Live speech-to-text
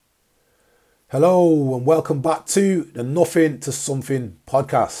Hello and welcome back to the Nothing to Something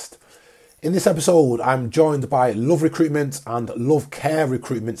podcast. In this episode, I'm joined by Love Recruitment and Love Care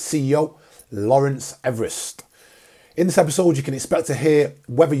Recruitment CEO, Lawrence Everest. In this episode, you can expect to hear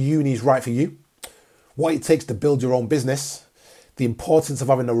whether uni is right for you, what it takes to build your own business, the importance of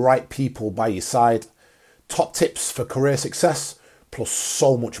having the right people by your side, top tips for career success, plus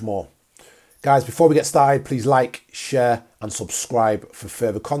so much more. Guys, before we get started, please like, share and subscribe for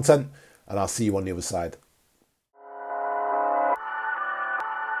further content. And I'll see you on the other side.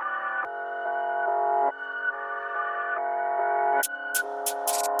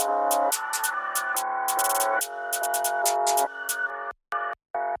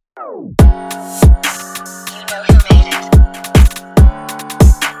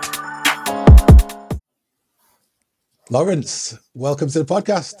 Lawrence, welcome to the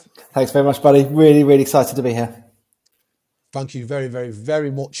podcast. Thanks very much, buddy. Really excited to be here. Thank you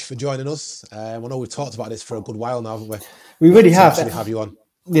very much for joining us. I know we've talked about this for a good while now, haven't we? We really have. Actually have you on.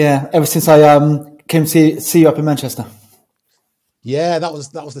 Yeah, ever since I came to see you up in Manchester. Yeah, that was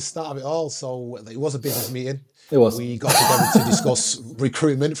the start of it all. So it was a business meeting. It was. We got together to discuss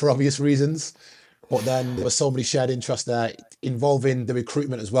recruitment for obvious reasons. But then there was so many shared interests there involving the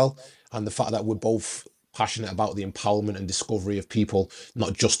recruitment as well. And the fact that we're both passionate about the empowerment and discovery of people,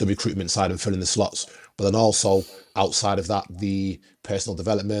 not just the recruitment side and filling the slots, but then also outside of that, the personal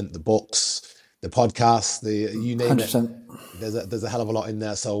development, the books, the podcasts, you name 100%. it. There's a hell of a lot in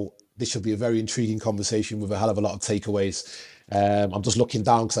there. So this should be a very intriguing conversation with a hell of a lot of takeaways. I'm just looking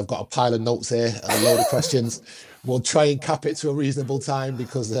down because I've got a pile of notes here and a load of questions. We'll try and cap it to a reasonable time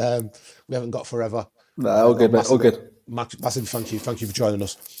because we haven't got forever. No, all good, mate. All good. Massive thank you for joining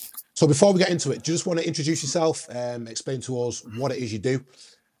us. So before we get into it, do you just want to introduce yourself, explain to us what it is you do,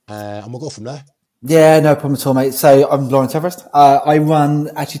 and we'll go from there. Yeah, no problem at all, mate. So I'm Lawrence Everest. I run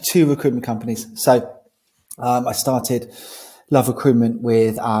actually 2 recruitment companies. So I started Love Recruitment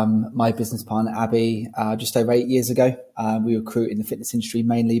with my business partner, Abby, just over 8 years ago. We recruit in the fitness industry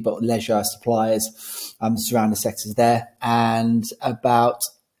mainly, but leisure, suppliers, surrounding sectors there. And about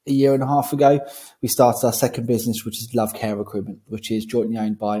a year and a half ago, we started our second business, which is Love Care Recruitment, which is jointly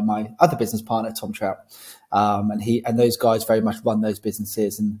owned by my other business partner, Tom Trout. And those guys very much run those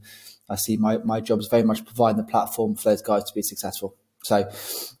businesses. And I see my job is very much providing the platform for those guys to be successful. So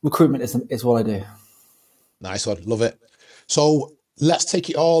recruitment is what I do. Nice one. Love it. So let's take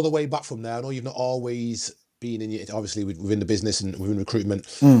it all the way back from there. I know you've not always been obviously within the business and within recruitment.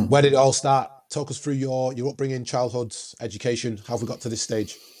 Where did it all start? Talk us through your upbringing, childhood, education. How have we got to this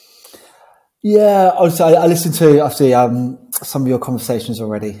stage? Yeah, obviously, I listened to obviously some of your conversations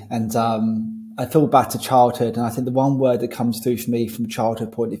already, and I thought back to childhood, and I think the one word that comes through for me from a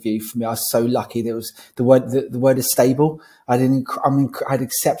childhood point of view, for me, I was so lucky that it was the word is stable. I had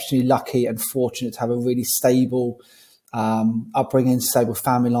exceptionally lucky and fortunate to have a really stable upbringing, stable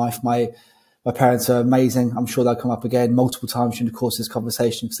family life. My parents are amazing. I'm sure they'll come up again multiple times during the course of this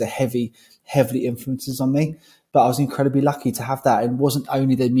conversation because they're heavily influences on me. But I was incredibly lucky to have that. It wasn't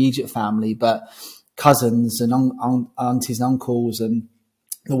only the immediate family, but cousins and aunties and uncles and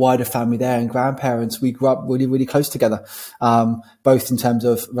the wider family there and grandparents. We grew up really close together, both in terms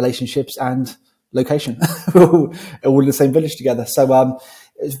of relationships and location. All in the same village together. So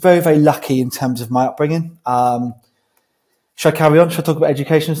it was very lucky in terms of my upbringing. Should I carry on? Should I talk about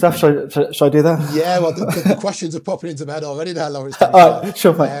education stuff? Should I do that? Yeah, well, the questions are popping into my head already now, Lawrence. All right,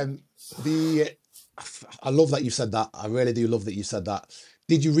 sure, mate. I love that you said that. I really do love that you said that.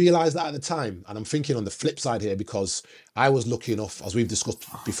 Did you realise that at the time? And I'm thinking on the flip side here, because I was lucky enough, as we've discussed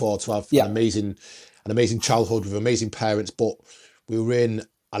before, to have an amazing childhood with amazing parents, but we were in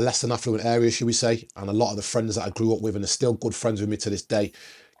a less than affluent area, should we say, and a lot of the friends that I grew up with and are still good friends with me to this day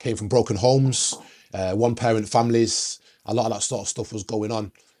came from broken homes, one-parent families. A lot of that sort of stuff was going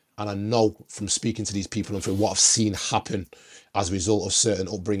on. And I know from speaking to these people and through what I've seen happen as a result of certain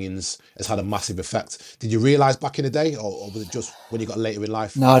upbringings has had a massive effect. Did you realise back in the day, or was it just when you got later in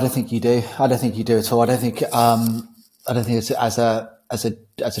life? No, I don't think you do. I don't think you do at all. I don't think it's as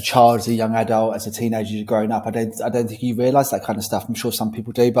a child, as a young adult, as a teenager, you're growing up. I don't think you realise that kind of stuff. I'm sure some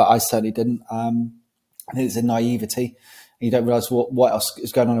people do, but I certainly didn't. I think it's a naivety. You don't realise what else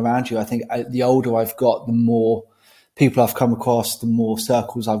is going on around you. I think the older I've got, the more people I've come across, the more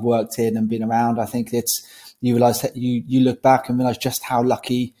circles I've worked in and been around. I think you realise that you look back and realise just how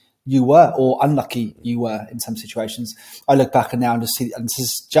lucky you were or unlucky you were in some situations. I look back and now and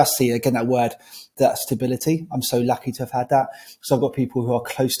just see again that word, that stability. I'm so lucky to have had that because I've got people who are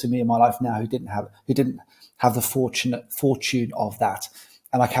close to me in my life now who didn't have the fortune of that,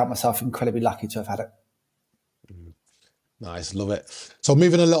 and I count myself incredibly lucky to have had it. Nice, love it. So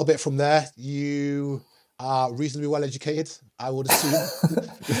moving a little bit from there, you are reasonably well educated, I would assume,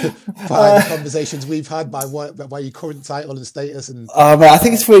 by the conversations we've had, by your current title and status, and I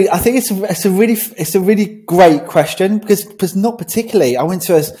think it's really, I think it's a really great question because not particularly. I went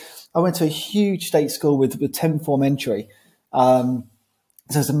to a huge state school with 10 form entry, so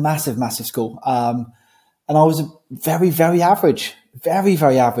it's a massive, massive school, and I was very, very average, very,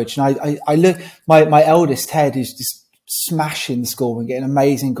 very average. And I look, my eldest Ted is just smashing school and getting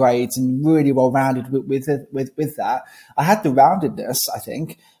amazing grades and really well rounded with that. I had the roundedness, I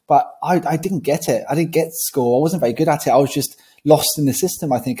think, but I didn't get it. I didn't get school. I wasn't very good at it. I was just lost in the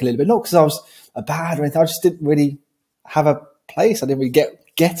system, I think, a little bit. Not because I was bad or anything. I just didn't really have a place. I didn't really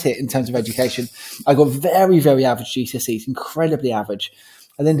get it in terms of education. I got very, very average GCSEs, incredibly average.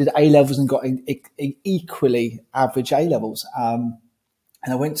 I then did A levels and got equally average A levels. And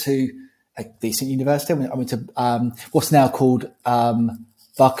I went to a decent university. I went to what's now called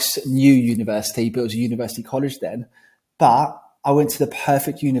Bucks New University, but it was a university college then. But I went to the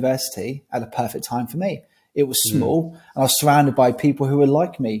perfect university at a perfect time for me. It was small, and I was surrounded by people who were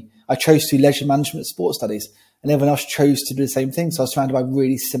like me. I chose to do leisure management and sports studies, and everyone else chose to do the same thing. So I was surrounded by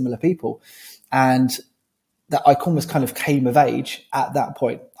really similar people. And that I almost kind of came of age at that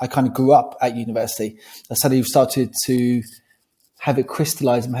point. I kind of grew up at university. I suddenly started to have it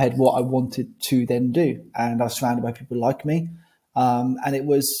crystallize in my head what I wanted to then do. And I was surrounded by people like me. And it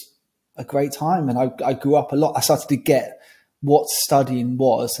was a great time. And I grew up a lot. I started to get what studying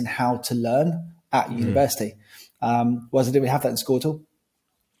was and how to learn at university. Whereas I didn't really have that in school at all.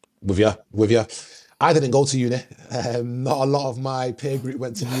 with you. I didn't go to uni. Not a lot of my peer group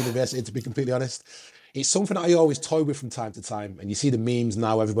went to university, to be completely honest. It's something that I always toy with from time to time. And you see the memes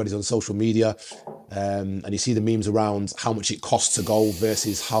now, everybody's on social media. And you see the memes around how much it costs to go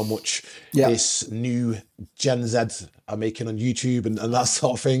versus how much this new Gen Z are making on YouTube and that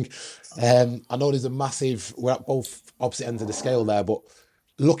sort of thing. I know there's a massive, we're at both opposite ends of the scale there, but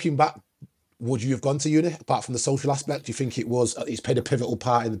looking back, would you have gone to uni apart from the social aspect? Do you think it's played a pivotal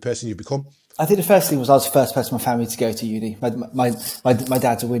part in the person you've become? I think the first thing was I was the first person in my family to go to uni. My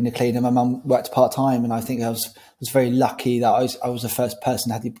dad's a window cleaner. My mum worked part time, and I think I was very lucky that I was the first person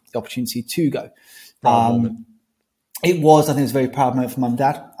that had the opportunity to go. It was, I think, it was a very proud moment for mum and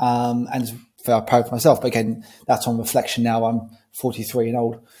dad, and it's very proud for myself. But again, that's on reflection now. I'm 43 and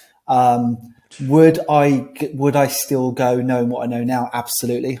old. Would I still go knowing what I know now?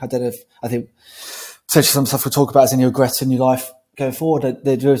 Absolutely. I don't know I think potentially some stuff we'll talk about is any regrets in your life going forward.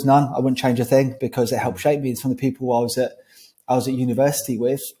 There is none. I wouldn't change a thing because it helped shape me. It's from the people I was at university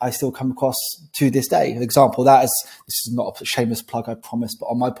with, I still come across to this day. An example of that is, this is not a shameless plug, I promise, but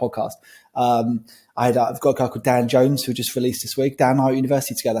on my podcast, I've got a guy called Dan Jones who just released this week. Dan and I are at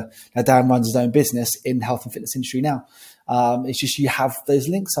university together. Now Dan runs his own business in the health and fitness industry now. It's just you have those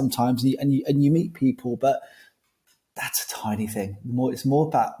links sometimes and you meet people, but that's a tiny thing. It's more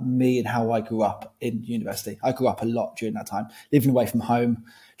about me and how I grew up in university. I grew up a lot during that time, living away from home,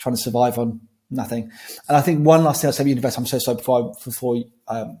 trying to survive on nothing. And I think one last thing I'll say about university, I'm so sorry before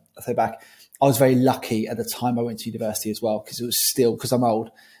I say back, I was very lucky at the time I went to university as well, because it was still, because I'm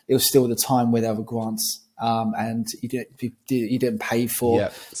old, it was still the time where there were grants and you didn't pay for. Yeah,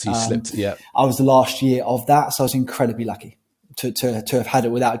 so you slipped, yeah. I was the last year of that, so I was incredibly lucky to have had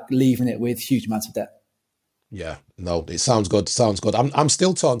it without leaving it with huge amounts of debt. Yeah, no, it sounds good. I'm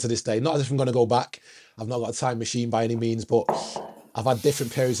still torn to this day. Not as if I'm going to go back. I've not got a time machine by any means, but I've had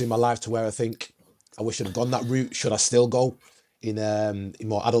different periods in my life to where I think I wish I'd have gone that route. Should I still go in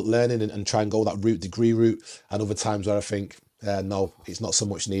more adult learning and try and go that degree route? And other times where I think, no, it's not so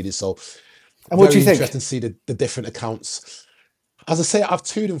much needed. So and what do you think? Interesting to see the different accounts. As I say, I've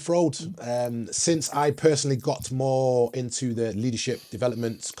toed and froed since I personally got more into the leadership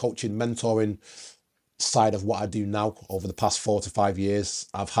development, coaching, mentoring side of what I do now over the past 4 to 5 years.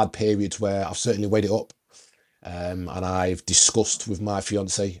 I've had periods where I've certainly weighed it up and I've discussed with my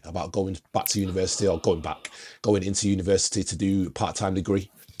fiance about going back to university or going into university to do a part-time degree.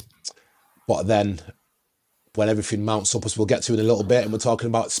 But then when everything mounts up, as we'll get to in a little bit, and we're talking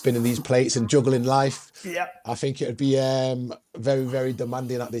about spinning these plates and juggling life, I think it would be very, very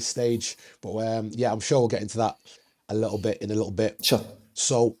demanding at this stage. But I'm sure we'll get into that in a little bit. Sure.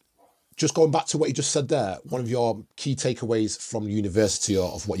 So just going back to what you just said there, one of your key takeaways from university or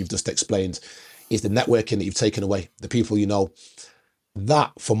of what you've just explained is the networking that you've taken away, the people you know.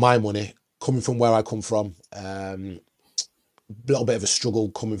 That, for my money, coming from where I come from, a little bit of a struggle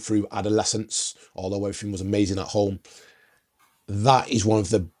coming through adolescence, although everything was amazing at home. That is one of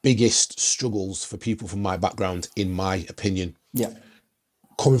the biggest struggles for people from my background, in my opinion. Yeah.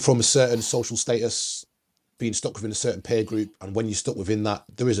 Coming from a certain social status, being stuck within a certain peer group. And when you're stuck within that,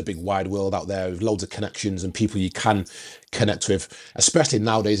 there is a big wide world out there with loads of connections and people you can connect with, especially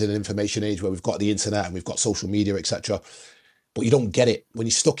nowadays in an information age where we've got the internet and we've got social media, etc. But you don't get it. When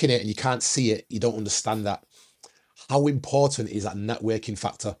you're stuck in it and you can't see it, you don't understand that. How important is that networking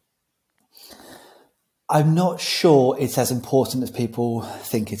factor? I'm not sure it's as important as people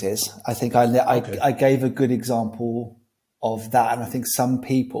think it is. I think I gave a good example of that. And I think some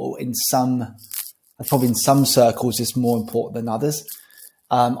people probably in some circles, it's more important than others.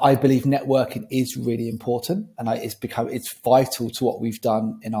 I believe networking is really important, and it's vital to what we've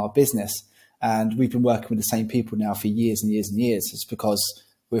done in our business. And we've been working with the same people now for years and years and years. It's because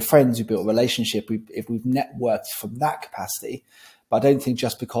we're friends, we built a relationship, if we've networked from that capacity. But I don't think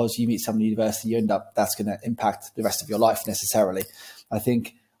just because you meet someone at university, that's going to impact the rest of your life necessarily. I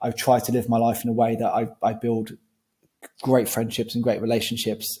think I've tried to live my life in a way that I build great friendships and great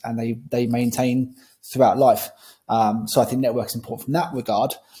relationships, and they maintain throughout life. So I think network's important from that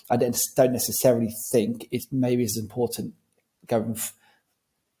regard. I don't necessarily think it's maybe as important going.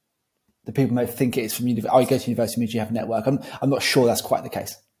 The people may think it is from university. Oh, you go to university means you have a network. I'm not sure that's quite the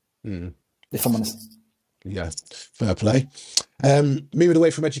case. If I'm honest. Yeah, fair play. Moving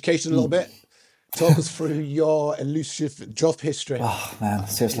away from education a little bit, talk us through your elusive job history. Oh man,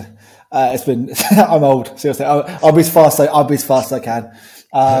 seriously, it's been. I'm old. Seriously, I'll be as fast as I can.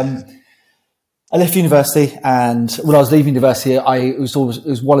 I left university, and when I was leaving university, it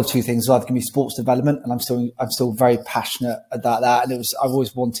was one of two things: either going to be sports development, and I'm still very passionate about that. And I've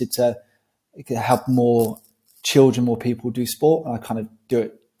always wanted to help more children, more people do sport, and I kind of do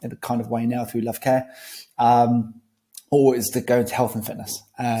it in a kind of way now through Love Care. Or is to go into health and fitness,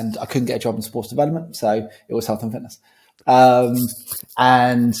 and I couldn't get a job in sports development, so it was health and fitness.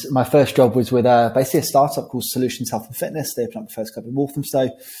 And my first job was with basically a startup called Solutions Health and Fitness. They opened up the first club in Walthamstow.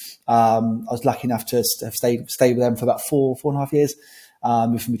 I was lucky enough to have stayed with them for about 4.5 years.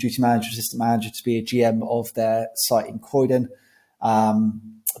 Moved from a duty manager, assistant manager, to be a GM of their site in Croydon.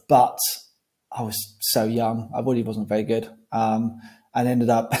 But I was so young, I really wasn't very good, and ended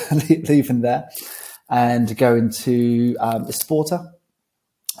up leaving there and going to Esporta,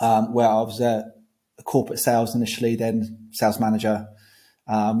 where I was a corporate sales initially, then sales manager.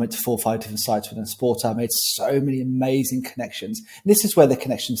 Went to 4 or 5 different sites within Esporta. Made so many amazing connections. And this is where the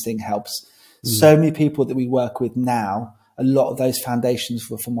connections thing helps. So many people that we work with now, a lot of those foundations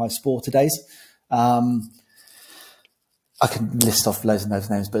were from my Esporta days. I can list off loads of those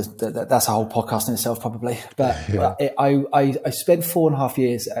names, but that's a whole podcast in itself probably. But I spent 4.5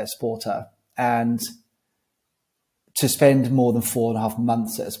 years at Esporta, and to spend more than 4.5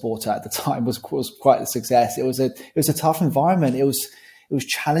 months at Esporta at the time was quite a success. It was a tough environment. It was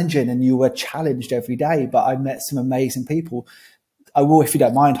challenging, and you were challenged every day. But I met some amazing people. I will, if you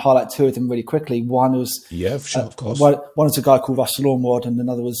don't mind, highlight 2 of them really quickly. One was of course. One was a guy called Russell Ormrod, and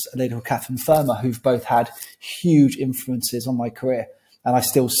another was a lady called Catherine Firmer, who've both had huge influences on my career. And I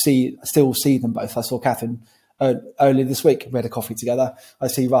still see them both. I saw Catherine earlier this week. We had a coffee together. I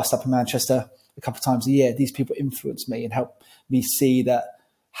see Russ up in Manchester a couple of times a year. These people influence me and help me see that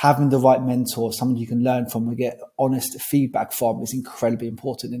having the right mentor, someone you can learn from and get honest feedback from, is incredibly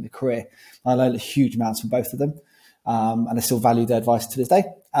important in the career. I learned huge amounts from both of them. And I still value their advice to this day.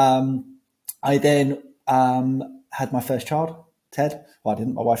 I then had my first child, Ted. Well, I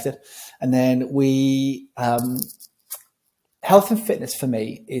didn't, my wife did. And then health and fitness for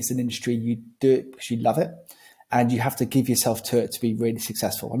me is an industry you do it because you love it, and you have to give yourself to it to be really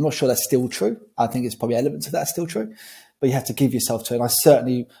successful. I'm not sure that's still true. I think it's probably elements of that still true, but you have to give yourself to it. And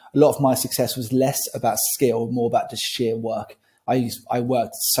a lot of my success was less about skill, more about just sheer work. I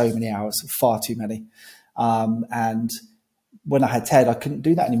worked so many hours, far too many. And when I had Ted, I couldn't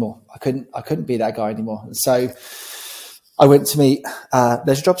do that anymore. I couldn't be that guy anymore. And so I went to meet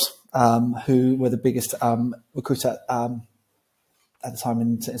Leisure Jobs, who were the biggest recruiter at the time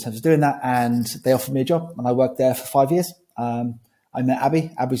in terms of doing that. And they offered me a job, and I worked there for 5 years. I met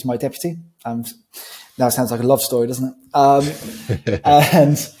Abby. Abby's my deputy. Now it sounds like a love story, doesn't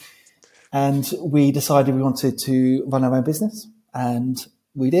it? And we decided we wanted to run our own business, and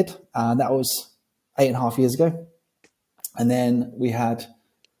we did. And that was 8.5 years ago. And then we had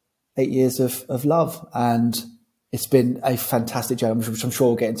 8 years of love, and it's been a fantastic journey, which I'm sure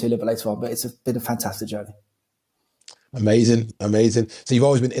we'll get into a little bit later on, but it's been a fantastic journey. Amazing. So you've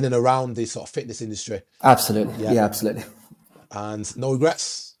always been in and around the sort of fitness industry. Absolutely. Yeah, absolutely. And no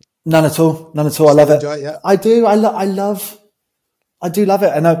regrets? None at all. I love it. Enjoy it, yeah. I do. I do love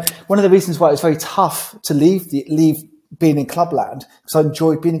it. And one of the reasons why it's very tough to leave being in Clubland, because I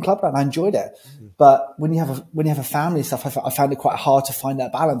enjoyed being in Clubland. I enjoyed it. But when you have a family and stuff, I found it quite hard to find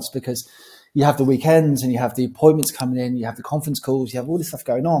that balance, because you have the weekends and you have the appointments coming in, you have the conference calls, you have all this stuff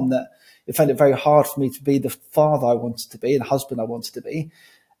going on, that it found it very hard for me to be the father I wanted to be and husband I wanted to be,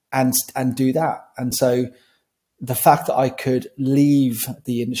 and do that. And so the fact that I could leave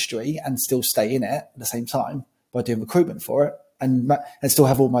the industry and still stay in it at the same time by doing recruitment for it, and still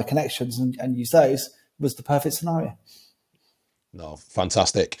have all my connections and use those, was the perfect scenario. No,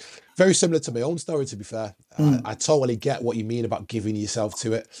 fantastic. Very similar to my own story, to be fair. I totally get what you mean about giving yourself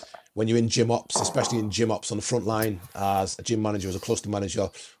to it. When you're in gym ops, especially in gym ops on the front line, as a gym manager, as a cluster manager,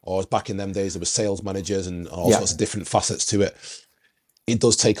 or back in them days, there were sales managers and all sorts of different facets to it. It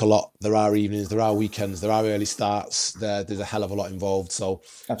does take a lot. There are evenings, there are weekends, there are early starts. There's a hell of a lot involved. So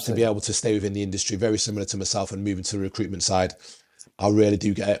to be able to stay within the industry, very similar to myself, and moving to the recruitment side, I really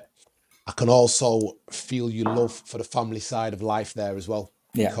do get it. I can also feel your love for the family side of life there as well.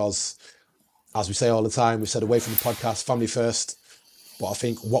 Because as we say all the time, we've said away from the podcast, family first. But I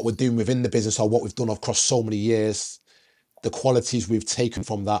think what we're doing within the business, or what we've done across so many years, the qualities we've taken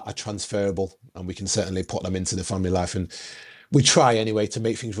from that are transferable, and we can certainly put them into the family life. And we try anyway to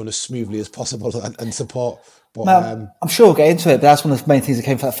make things run as smoothly as possible and support. But I'm sure we'll get into it, but that's one of the main things that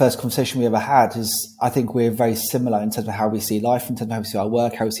came from that first conversation we ever had. Is I think we're very similar in terms of how we see life, in terms of how we see our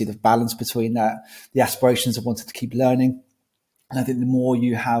work, how we see the balance between that, the aspirations of wanting to keep learning. And I think the more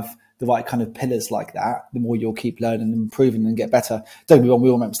you have the right kind of pillars like that, the more you'll keep learning and improving and get better. Don't get me wrong, we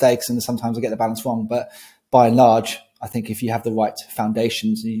all make mistakes, and sometimes I get the balance wrong, but by and large, I think if you have the right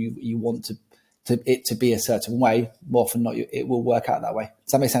foundations and you want it to be a certain way, more often than not, it will work out that way.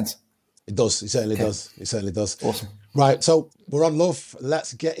 Does that make sense? It does. It certainly does. It certainly does. Awesome. Right. So we're on love.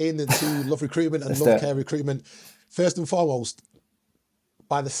 Let's get into love recruitment and love care recruitment. First and foremost,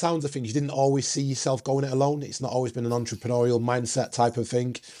 by the sounds of things, you didn't always see yourself going it alone. It's not always been an entrepreneurial mindset type of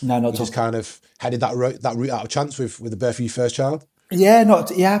thing. No, not at all. You just kind of headed that route out of chance with the birth of your first child. Yeah,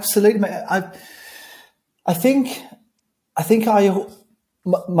 absolutely. I think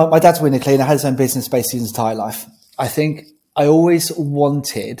my dad's a winner cleaner, had his own business basically his entire life. I think I always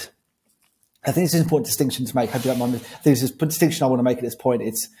wanted, I think it's an important distinction to make. I think it's a distinction I want to make at this point.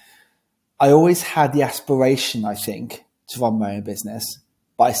 I always had the aspiration, I think, to run my own business,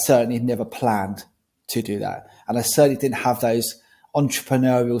 but I certainly never planned to do that. And I certainly didn't have those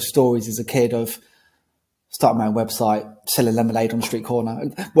entrepreneurial stories as a kid of starting my own website, selling lemonade on the street corner,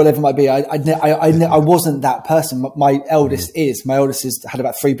 whatever it might be. I wasn't that person. My eldest had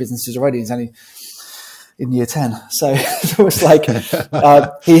about 3 businesses already. He's only in year 10. So it was like,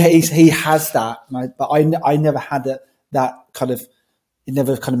 he has that, but I never had that kind of, it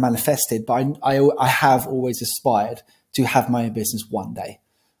never kind of manifested, but I have always aspired to have my own business one day.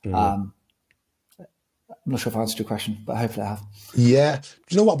 I'm not sure if I answered your question, but hopefully I have. Yeah. Do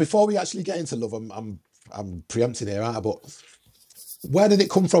you know what? Before we actually get into love, I'm preempting here, aren't I? But where did it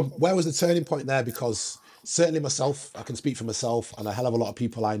come from? Where was the turning point there? Because certainly myself, I can speak for myself, and a hell of a lot of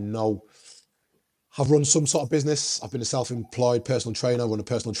people I know have run some sort of business. I've been a self-employed personal trainer, run a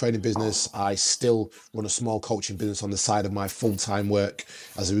personal training business. I still run a small coaching business on the side of my full-time work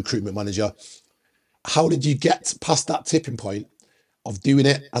as a recruitment manager. How did you get past that tipping point of doing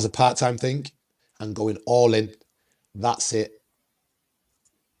it as a part-time thing and going all in? That's it.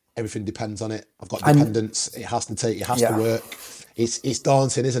 Everything depends on it. I've got dependents. It has to work. It's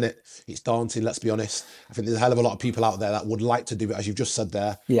daunting, isn't it? It's daunting, let's be honest. I think there's a hell of a lot of people out there that would like to do it, as you've just said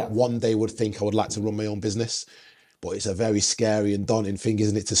there. Yeah. One day would think I would like to run my own business, but it's a very scary and daunting thing,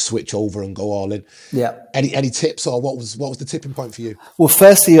 isn't it, to switch over and go all in? Yeah. Any tips, or what was the tipping point for you? Well,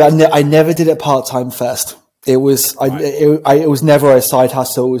 firstly, I never did it part-time first. It was it was never a side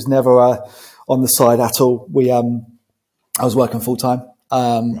hustle. It was never on the side at all. I was working full-time.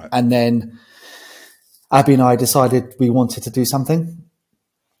 And then Abby and I decided we wanted to do something.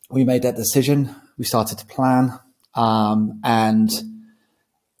 We made that decision. We started to plan. And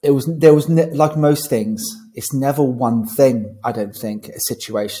there was like most things, it's never one thing, I don't think, a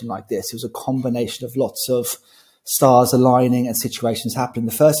situation like this. It was a combination of lots of stars aligning and situations happening.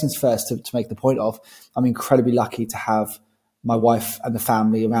 The first things first, to make the point of, I'm incredibly lucky to have my wife and the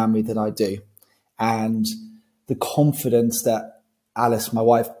family around me that I do. And the confidence that Alice, my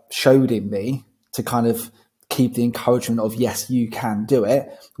wife, showed in me to kind of keep the encouragement of, yes, you can do it,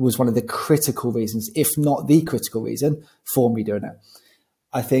 was one of the critical reasons, if not the critical reason, for me doing it.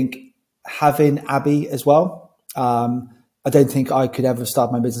 I think having Abby as well, I don't think I could ever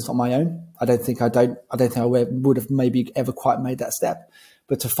start my business on my own. I don't think I would have maybe ever quite made that step.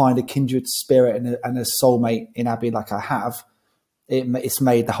 But to find a kindred spirit and a soulmate in Abby like I have, it's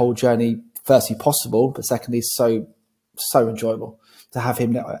made the whole journey, firstly, possible, but secondly, so enjoyable to have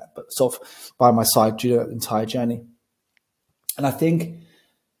him sort of by my side during the entire journey. And I think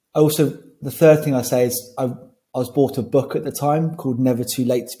I also the third thing I say is I was bought a book at the time called Never Too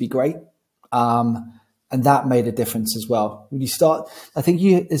Late to Be Great. And that made a difference as well. When you start, I think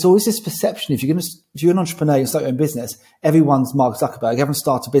there's always this perception, if you're an entrepreneur, you start your own business, everyone's Mark Zuckerberg, everyone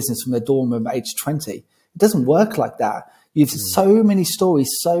starts a business from their dorm room at age 20. It doesn't work like that. You've so many stories,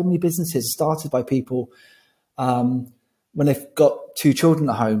 so many businesses started by people when they've got 2 children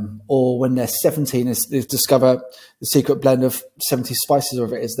at home, or when they're 17 and they discover the secret blend of 70 spices, or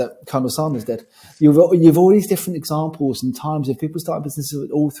whatever it is that Colonel Sanders did. You've all these different examples and times of people starting businesses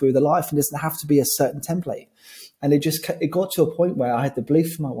all through their life, and it doesn't have to be a certain template. And it got to a point where I had the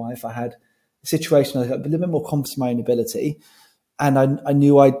belief from my wife, I had a situation, I got a little bit more confidence in my own ability, and I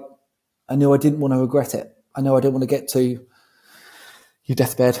knew I didn't want to regret it. I know I didn't want to get to your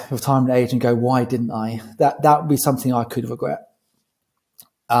deathbed, retirement age, and go, why didn't I? That would be something I could regret.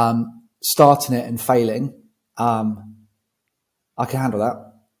 Starting it and failing, I can handle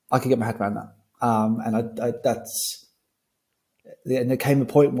that. I can get my head around that. And there came a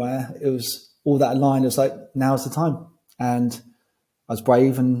point where it was all that aligned. It was like, now's the time. And I was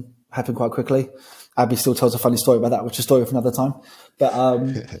brave, and happened quite quickly. Abby still tells a funny story about that, which is a story for another time. But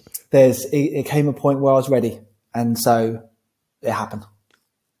it came a point where I was ready. And so it happened.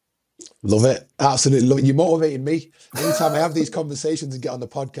 Love it. Absolutely love it. You motivated me. Anytime I have these conversations and get on the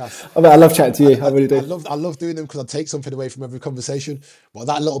podcast. I mean, I love chatting to you. I really do. I love doing them because I take something away from every conversation. But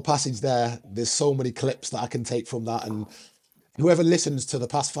that little passage there, there's so many clips that I can take from that. And whoever listens to the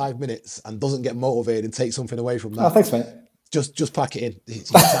past 5 minutes and doesn't get motivated and take something away from that. Oh, thanks, mate. Just pack it in.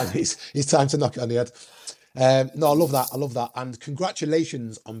 It's time to knock it on the head. No, I love that. I love that. And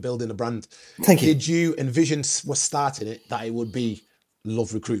congratulations on building a brand. Thank you. Did you envision, was starting it, that it would be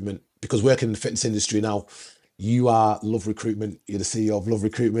Love Recruitment? Because working in the fitness industry now, you are Love Recruitment. You're the CEO of Love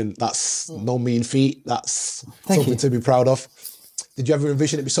Recruitment. That's no mean feat. That's something to be proud of. Did you ever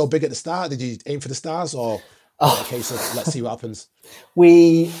envision it be so big at the start? Did you aim for the stars, or a case of let's see what happens?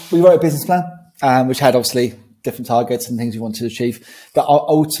 We wrote a business plan, which had obviously different targets and things we wanted to achieve. But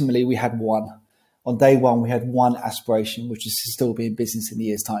ultimately, we had one. On day one, we had one aspiration, which is to still be in business in a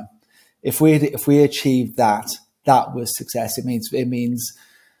year's time. If we achieved that, that was success. It means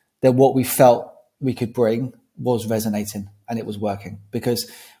that what we felt we could bring was resonating, and it was working, because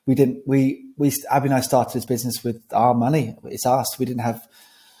Abby and I started this business with our money. It's us. We didn't have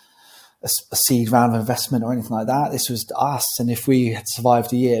a seed round of investment or anything like that. This was us. And if we had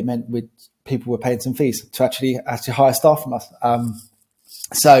survived a year, it meant people were paying some fees to actually hire staff from us.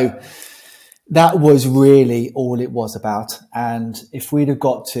 So that was really all it was about. And if we'd have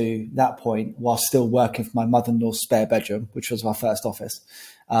got to that point while still working for my mother-in-law's spare bedroom, which was our first office,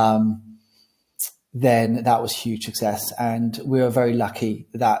 then that was huge success. And we were very lucky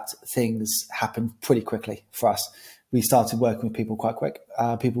that things happened pretty quickly for us. We started working with people quite quick.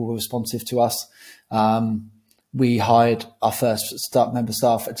 People were responsive to us. We hired our first member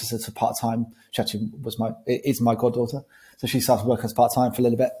staff just as a part-time. She actually is my goddaughter. So she started working as part-time for a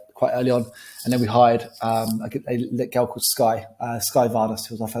little bit quite early on. And then we hired a girl called Sky Vardas,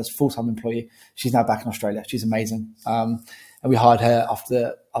 who was our first full-time employee. She's now back in Australia. She's amazing. And we hired her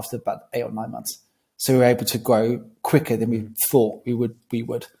after about 8 or 9 months. So we were able to grow quicker than we thought we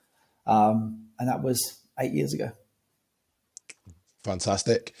would. And that was 8 years ago.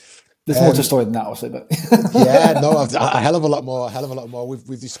 Fantastic. There's more to the story than that, also, but yeah, no, a hell of a lot more.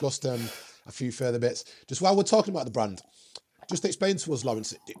 We've discussed a few further bits. Just while we're talking about the brand, just explain to us,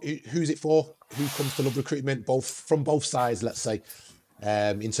 Lawrence, who's it for? Who comes to Love Recruitment? From both sides, let's say,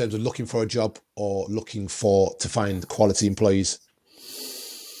 in terms of looking for a job or looking to find quality employees.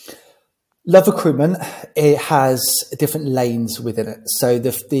 Love Recruitment, it has different lanes within it. So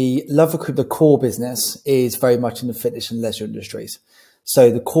the Love Recruitment, the core business, is very much in the fitness and leisure industries.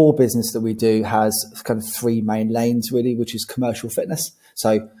 So the core business that we do has kind of 3 main lanes, really, which is commercial fitness.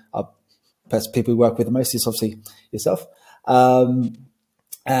 So our people we work with the most is obviously yourself.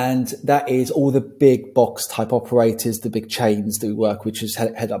 And that is all the big box type operators, the big chains that we work, which is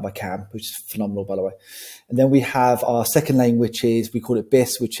headed up by Cam, which is phenomenal, by the way. And then we have our second lane, which is, we call it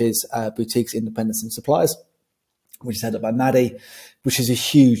BIS, which is boutiques, independents and suppliers, which is headed up by Maddie, which is a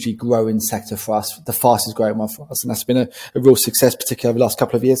hugely growing sector for us, the fastest growing one for us. And that's been a real success, particularly over the last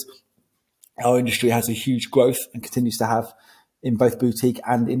couple of years. Our industry has a huge growth and continues to have in both boutique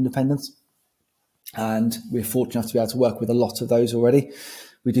and independents. And we're fortunate enough to be able to work with a lot of those already.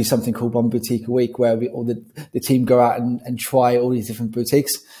 We do something called One Boutique a Week, where the team go out and try all these different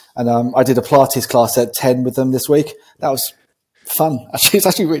boutiques. And I did a Pilates class at 10 with them this week. That was fun. Actually, it's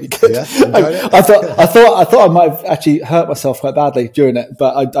actually really good. Yeah, enjoyed it. I thought I might have actually hurt myself quite badly during it,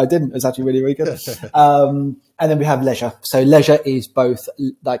 but I didn't. It was actually really, really good. And then we have leisure. So leisure is both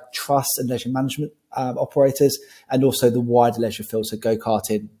like trust and leisure management operators, and also the wider leisure field. So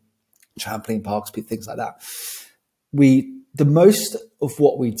go-karting, trampoline parks, things like that. The most of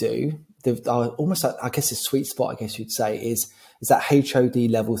what we do, almost like, I guess the sweet spot, I guess you'd say, is that HOD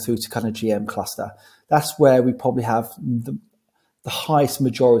level through to kind of GM cluster. That's where we probably have the highest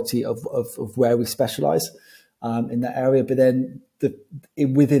majority of where we specialize in that area. But then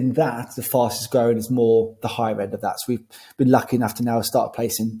within that, the fastest growing is more the higher end of that. So we've been lucky enough to now start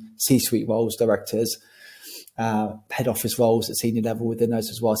placing C-suite roles, directors, head office roles at senior level within those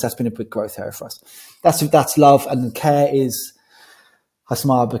as well. So that's been a big growth area for us. That's love, and care is, I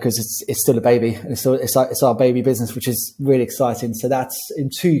smile because it's still a baby, and it's our baby business, which is really exciting. So that's in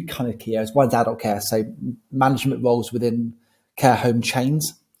two kind of key areas. One's adult care, so management roles within care home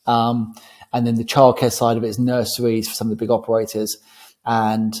chains, and then the childcare side of it is nurseries for some of the big operators,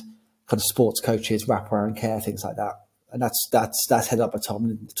 and kind of sports coaches, wraparound care, things like that. And that's headed up by Tom.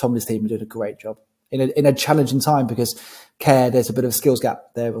 And Tom and his team are doing a great job in a challenging time, because care, there's a bit of a skills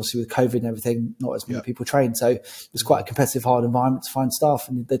gap there, obviously with COVID and everything, not as many people trained. So it's quite a competitive, hard environment to find staff,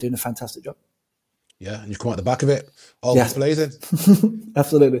 and they're doing a fantastic job. Yeah, and you've come out the back of it. All blazing.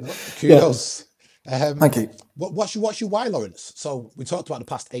 Absolutely. Kudos. Yeah. Thank you. What's your why, Lawrence? So we talked about the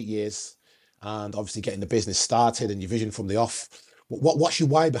past 8 years and obviously getting the business started and your vision from the off. What's your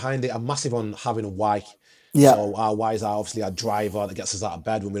why behind it? I'm massive on having a why. Yeah. So our whys are obviously our driver that gets us out of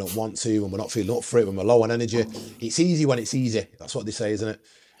bed when we don't want to, when we're not feeling up for it, when we're low on energy. It's easy when it's easy. That's what they say, isn't it?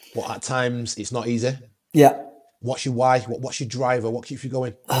 But at times it's not easy. Yeah. What's your why? What's your driver? What keeps you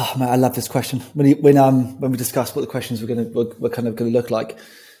going? Oh man, I love this question. When we discussed what the questions were kind of going to look like,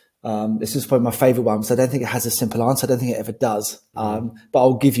 this is probably my favorite one, because I don't think it has a simple answer. I don't think it ever does. But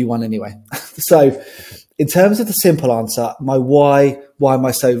I'll give you one anyway. So in terms of the simple answer, my why am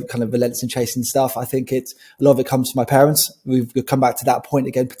I so kind of relentless in chasing stuff? I think a lot of it comes from my parents. We've come back to that point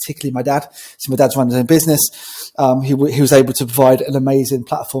again, particularly my dad. So my dad's running his own business. He was able to provide an amazing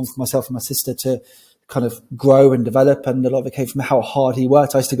platform for myself and my sister to kind of grow and develop. And a lot of it came from how hard he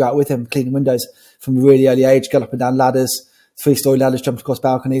worked. I used to go out with him, cleaning windows from a really early age, get up and down ladders, 3-story ladders, jumped across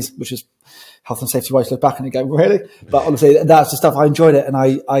balconies, which is health and safety wise. Look back and go, really? But honestly, that's the stuff I enjoyed it. And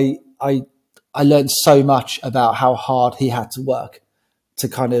I learned so much about how hard he had to work to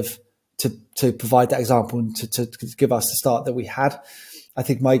kind of to provide that example and to give us the start that we had. I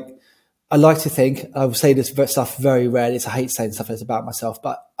think I like to think, I will say this stuff very rarely. I hate saying stuff that's about myself,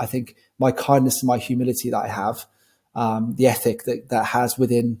 but I think my kindness and my humility that I have, the ethic that has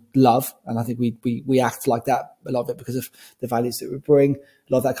within love, and I think we act like that, a lot of it because of the values that we bring. A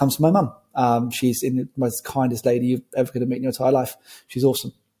lot of that comes from my mum. She's the most kindest lady you're ever going to meet in your entire life. She's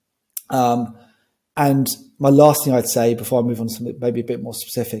awesome. And my last thing I'd say before I move on to something maybe a bit more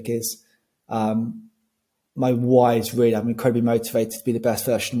specific is, my why is really, I'm incredibly motivated to be the best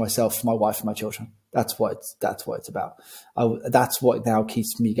version of myself for my wife and my children. That's what it's about. That's what now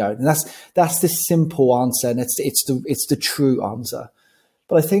keeps me going. And that's the simple answer. And it's the true answer.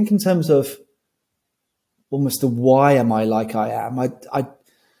 But I think in terms of almost the why am I like I am,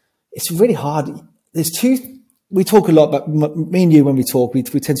 it's really hard. We talk a lot about, me and you, when we talk, we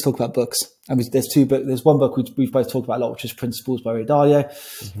tend to talk about books. And there's one book we've both talked about a lot, which is Principles by Ray Dalio.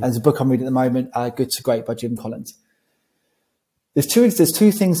 And there's a book I'm reading at the moment, Good to Great by Jim Collins. There's two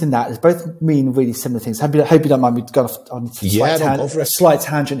things in that. They both mean really similar things. Hope you don't mind me going off on a slight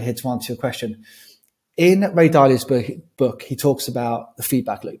tangent here to answer your question. In Ray Dalio's book, he talks about the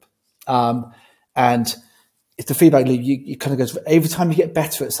feedback loop. And it's the feedback loop. You kind of goes, every time you get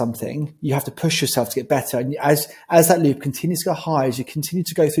better at something, you have to push yourself to get better. And as that loop continues to go high, as you continue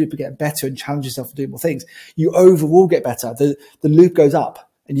to go through it to get better and challenge yourself to do more things, you overall get better. The loop goes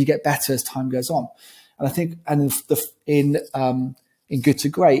up and you get better as time goes on. And I think, and in Good to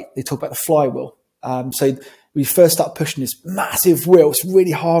Great, they talk about the flywheel. So we first start pushing this massive wheel. It's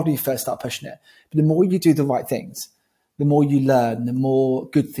really hard when you first start pushing it. But the more you do the right things, the more you learn, the more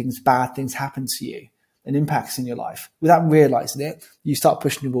good things, bad things happen to you and impacts in your life. Without realizing it, you start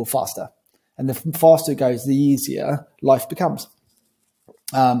pushing the wheel faster. And the faster it goes, the easier life becomes.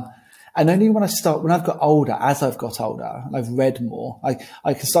 And only when I've got older, as I've got older and I've read more,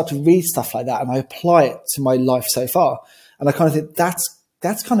 I can start to read stuff like that and I apply it to my life so far. And I kind of think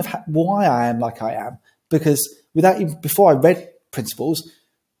that's kind of why I am like I am. Because before I read Principles,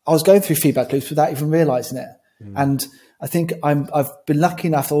 I was going through feedback loops without even realizing it. And I think I've been lucky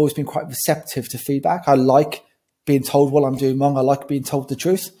enough. I've always been quite receptive to feedback. I like being told what I'm doing wrong. I like being told the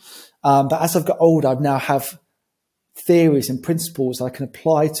truth. But as I've got older, I now have theories and principles I can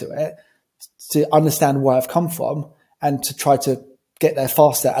apply to it to understand where I've come from and to try to get there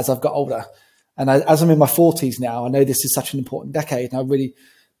faster as I've got older. And as I'm in my 40s now, I know this is such an important decade, and I want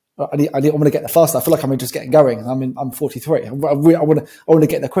to get there faster. I feel like I'm just getting going. I'm 43. I want to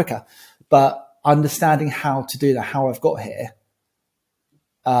get there quicker. But understanding how to do that, how I've got here,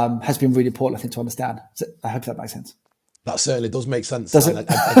 has been really important, I think, to understand. So I hope that makes sense. That certainly does make sense. Does it?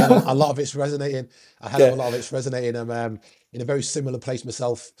 Again, a lot of it's resonating. A hell of a lot of it's resonating. I'm in a very similar place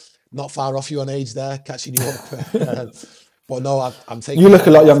myself. Not far off you on age there, catching you up. But no, I'm taking. You look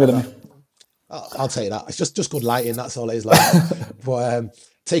a lot younger than me. I'll take that. It's just good lighting. That's all it is. Like, but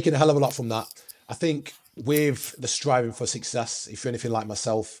taking a hell of a lot from that. I think with the striving for success, if you're anything like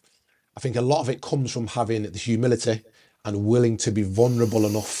myself, I think a lot of it comes from having the humility and willing to be vulnerable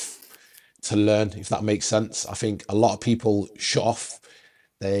enough to learn, if that makes sense. I think a lot of people shut off.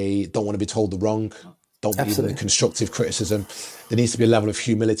 They don't want to be told the wrong, don't believe in the constructive criticism. There needs to be a level of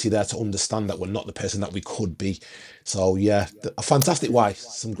humility there to understand that we're not the person that we could be. So yeah, a fantastic why.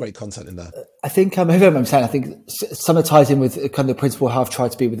 Some great content in there. I think, I'm saying, I think some of it ties in with kind of the principle how I've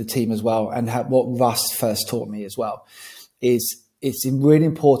tried to be with the team as well, and what Russ first taught me as well, is it's really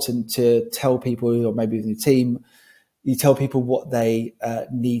important to tell people who are maybe in the team, you tell people what they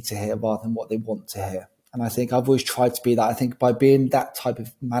need to hear rather than what they want to hear. And I think I've always tried to be that. I think by being that type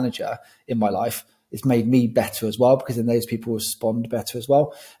of manager in my life, it's made me better as well, because then those people respond better as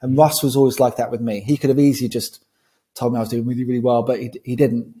well. And Russ was always like that with me. He could have easily just told me I was doing really, really well, but he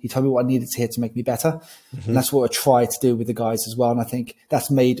didn't. He told me what I needed to hear to make me better. Mm-hmm. And that's what I try to do with the guys as well. And I think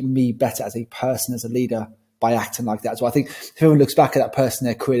that's made me better as a person, as a leader, by acting like that. So I think if everyone looks back at that person,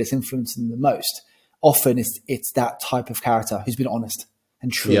 their career that's influenced them the most, often it's that type of character who's been honest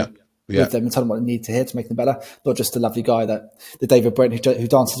and true with them and tell them what they need to hear to make them better. Not just a lovely guy the David Brent who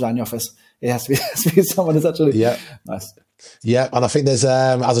dances around the office. It has to be someone who's actually nice. Yeah, and I think there's,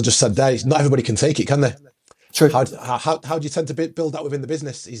 as I just said there, not everybody can take it, can they? True. How do you tend to build that within the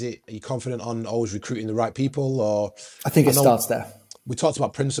business? Are you confident on always recruiting the right people, or? I think it starts there. We talked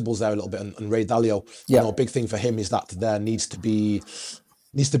about principles there a little bit, and Ray Dalio. I know a big thing for him is that there needs to be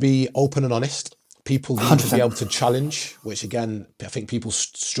open and honest. People need 100%. To be able to challenge, which again, I think people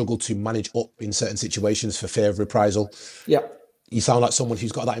struggle to manage up in certain situations for fear of reprisal. Yeah. You sound like someone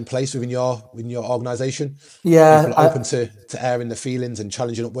who's got that in place within your organisation. Yeah. People are open to airing the feelings and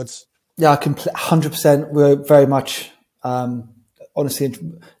challenging upwards. Yeah, 100%. We're very much, honestly,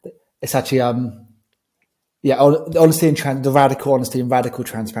 it's actually, honesty and the radical honesty and radical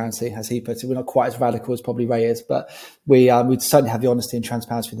transparency, as he puts it. We're not quite as radical as probably Ray is, but we'd certainly have the honesty and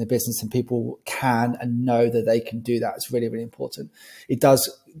transparency in the business, and people can and know that they can do that. It's really, really important. It does,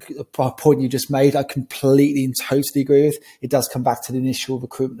 a point you just made, I completely and totally agree with. It does come back to the initial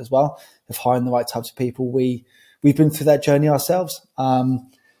recruitment as well, of hiring the right types of people. We've been through that journey ourselves.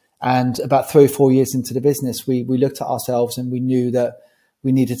 And about 3 or 4 years into the business, we looked at ourselves and we knew that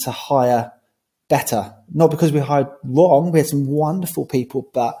we needed to hire better. Not because we hired wrong. We had some wonderful people,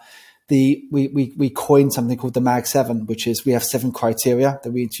 but we coined something called the Mag 7, which is we have 7 criteria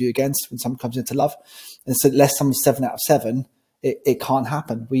that we interview against when someone comes into love. And so unless someone's 7 out of 7, it can't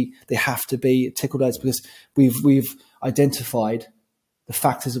happen. They have to be tickled over, because we've identified the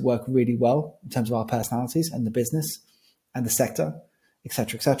factors that work really well in terms of our personalities and the business and the sector, et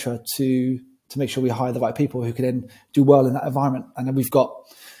cetera, to make sure we hire the right people who can then do well in that environment. And then we've got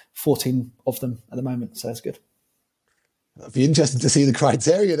 14 of them at the moment, so that's good. It'd be interesting to see the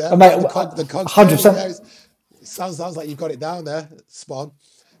criteria there. Mate, the 100%. Sounds like you've got it down there. Spawn.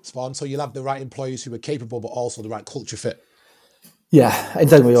 So you'll have the right employees who are capable, but also the right culture fit. Yeah, and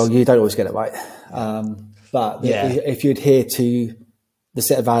don't get me wrong, you don't always get it right. But if you adhere to the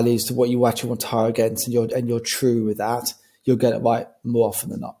set of values, to what you actually want to hire against, and you're true with that, you'll get it right more often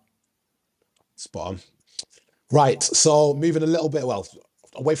than not. Spot on. Right. So moving a little bit,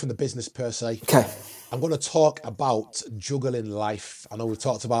 away from the business per se. Okay. I'm going to talk about juggling life. I know we've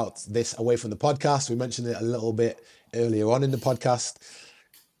talked about this away from the podcast. We mentioned it a little bit earlier on in the podcast.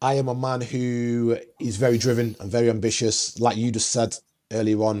 I am a man who is very driven and very ambitious. Like you just said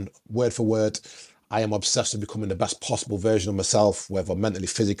earlier on, word for word, I am obsessed with becoming the best possible version of myself, whether mentally,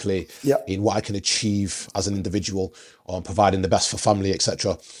 physically, in what I can achieve as an individual, or providing the best for family,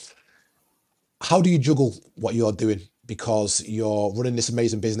 etc. How do you juggle what you're doing? Because you're running this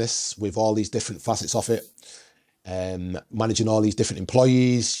amazing business with all these different facets of it, managing all these different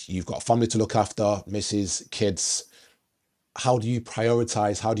employees. You've got a family to look after, missus, kids. How do you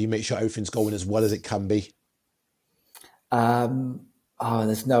prioritize? How do you make sure everything's going as well as it can be? Oh,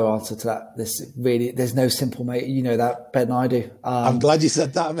 there's no answer to that. There's no simple, mate. You know that better than I do. I'm glad you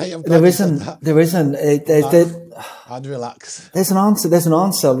said that, mate. I'm glad you said that. There isn't. I'd relax. There's an answer. There's an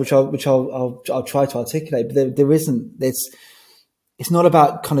answer which I'll try to articulate, but there isn't. It's not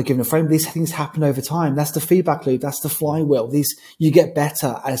about kind of giving a frame. These things happen over time. That's the feedback loop. That's the flywheel. You get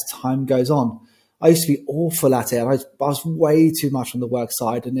better as time goes on. I used to be awful at it. I was way too much on the work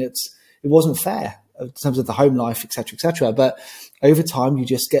side, and it wasn't fair in terms of the home life, etc., etc. But over time, you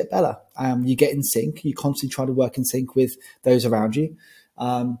just get better. You get in sync. You constantly try to work in sync with those around you.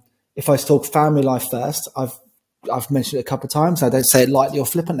 If I talk family life first, I've mentioned it a couple of times. I don't say it lightly or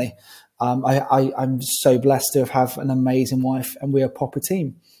flippantly. I'm so blessed to have an amazing wife, and we're a proper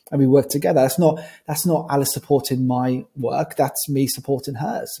team, and we work together. That's not Alice supporting my work. That's me supporting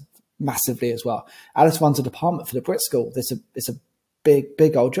hers massively as well. Alice runs a department for the Brit School. It's a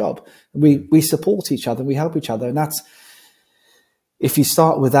big old job. We support each other. We help each other, and that's, if you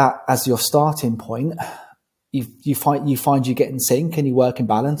start with that as your starting point, you find you get in sync and you work in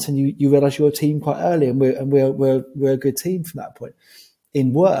balance, and you realize you're a team quite early, and we're a good team from that point.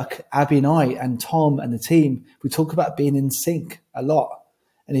 In work, Abby and I and Tom and the team, we talk about being in sync a lot.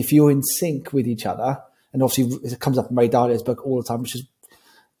 And if you're in sync with each other, and obviously it comes up in Ray Dalio's book all the time, which is,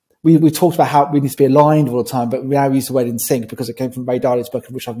 we talked about how we need to be aligned all the time, but we now use the word in sync because it came from Ray Dalio's book,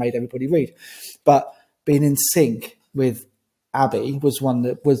 which I've made everybody read. But being in sync with Abby is one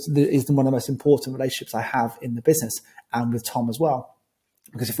of the most important relationships I have in the business, and with Tom as well.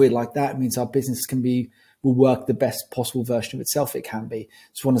 Because if we're like that, it means our business will work the best possible version of itself it can be.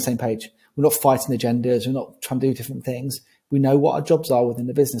 So we're on the same page. We're not fighting agendas. We're not trying to do different things. We know what our jobs are within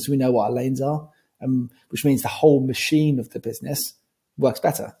the business. We know what our lanes are, which means the whole machine of the business works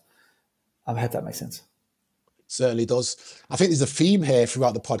better. I hope that makes sense. Certainly does. I think there's a theme here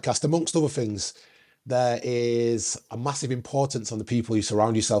throughout the podcast, amongst other things. There is a massive importance on the people you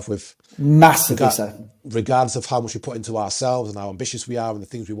surround yourself with. Massively so. Regardless of how much we put into ourselves and how ambitious we are and the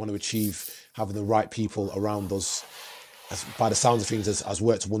things we want to achieve, having the right people around us, by the sounds of things, has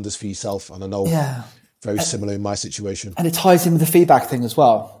worked wonders for yourself. And I know very similar in my situation. And it ties in with the feedback thing as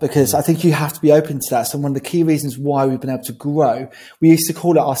well, because I think you have to be open to that. So one of the key reasons why we've been able to grow, we used to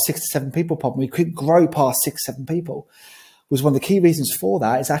call it our 6 to 7 people problem. We couldn't grow past 6, 7 people. Was one of the key reasons for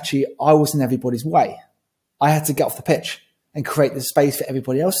that is actually I was in everybody's way. I had to get off the pitch and create the space for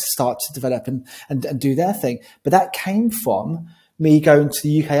everybody else to start to develop and do their thing. But that came from me going to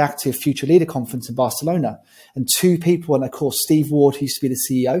the UK Active Future Leader Conference in Barcelona, and 2 people, and of course Steve Ward, who used to be the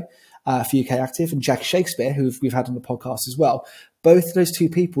CEO for UK Active, and Jack Shakespeare, who we've had on the podcast as well. Both of those 2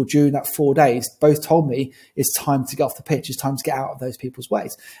 people during that 4 days both told me it's time to get off the pitch. It's time to get out of those people's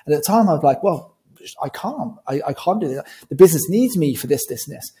ways. And at the time I was like, well, I can't do that. The business needs me for this,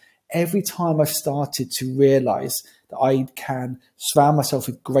 and this. Every time I've started to realize that I can surround myself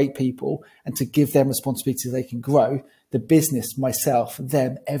with great people and to give them responsibility so they can grow, the business, myself,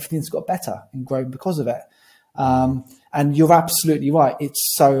 them, everything's got better and grown because of it. And you're absolutely right.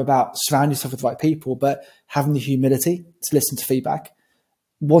 It's so about surrounding yourself with the right people, but having the humility to listen to feedback,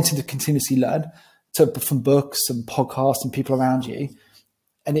 wanting to continuously learn from books and podcasts and people around you.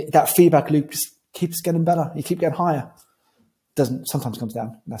 And that feedback loop just keeps getting better. You keep getting higher. Sometimes comes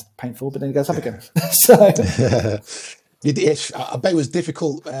down. That's painful, but then it goes up again. So I bet it was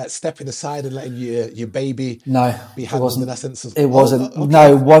difficult stepping aside and letting your baby be handled in essence. It wasn't. Okay.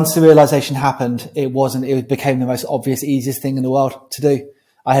 No, once the realization happened, it wasn't. It became the most obvious, easiest thing in the world to do.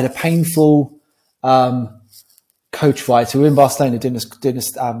 I had a painful coach ride. So we were in Barcelona doing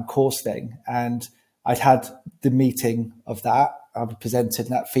this course thing, and I'd had the meeting of that. I presented, and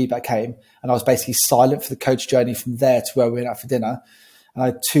that feedback came, and I was basically silent for the coach journey from there to where we went out for dinner. And I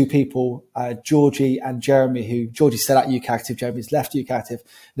had 2 people, Georgie and Jeremy, who Georgie's still at UK Active, Jeremy's left UK Active.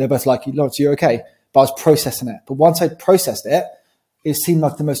 And they're both like, Lawrence, you're okay. But I was processing it. But once I processed it, it seemed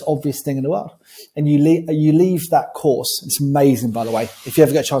like the most obvious thing in the world. And you leave that course. It's amazing, by the way. If you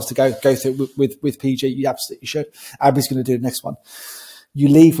ever get a chance to go through it with PG, you absolutely should. Abby's going to do the next one. You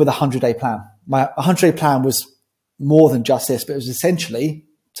leave with a 100-day plan. My 100-day plan was more than just this, but it was essentially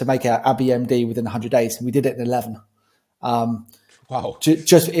to make our Abby MD within 100 days. And we did it in 11. Wow. But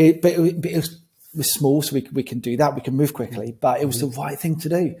it was small, so we can do that. We can move quickly, but it was the right thing to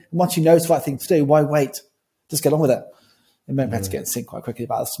do. And once you know it's the right thing to do, why wait? Just get on with it. It meant we had to get in sync quite quickly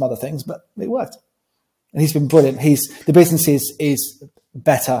about some other things, but it worked. And he's been brilliant. The business is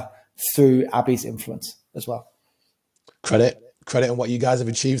better through Abby's influence as well. Credit on what you guys have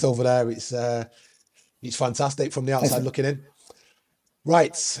achieved over there. It's fantastic from the outside looking in.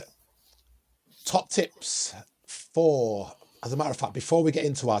 Right. Top tips as a matter of fact, before we get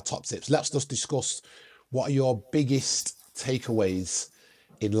into our top tips, let's just discuss what are your biggest takeaways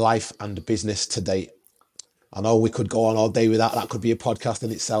in life and business to date? I know we could go on all day with that. That could be a podcast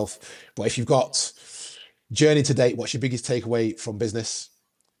in itself. But if you've got journey to date, what's your biggest takeaway from business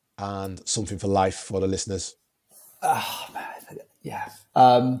and something for life for the listeners? Yeah.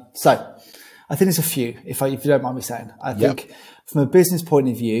 So I think there's a few, if you don't mind me saying. I think from a business point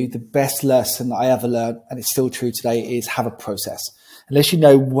of view, the best lesson that I ever learned, and it's still true today, is have a process. Unless you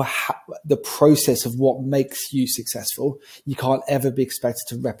know the process of what makes you successful, you can't ever be expected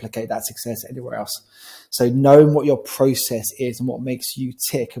to replicate that success anywhere else. So knowing what your process is and what makes you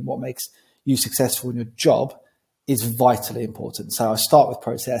tick and what makes you successful in your job is vitally important. So I start with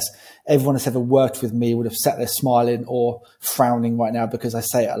process. Everyone that's ever worked with me would have sat there smiling or frowning right now because I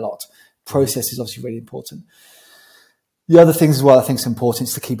say it a lot. Process is obviously really important. The other things as well I think is important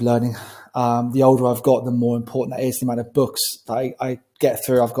is to keep learning. The older I've got, the more important that is. The amount of books that I get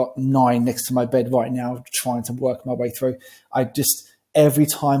through. I've got 9 next to my bed right now trying to work my way through. Every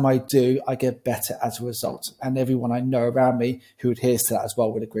time I do, I get better as a result. And everyone I know around me who adheres to that as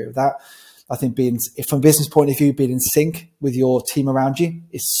well would agree with that. I think from a business point of view, being in sync with your team around you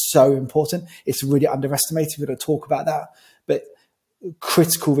is so important. It's really underestimated. We're going to talk about that. But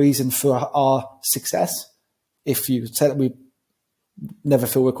critical reason for our success, if you say that we never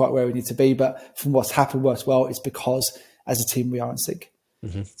feel we're quite where we need to be, but from what's happened works well, it's because as a team we are in sync.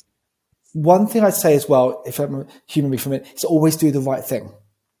 Mm-hmm. One thing I'd say as well, if I'm a human being from it, is always do the right thing.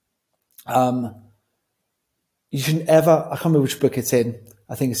 You shouldn't ever, I can't remember which book it's in.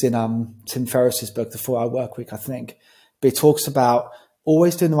 I think it's in Tim Ferriss's book, The 4 Hour Work Week, I think. But it talks about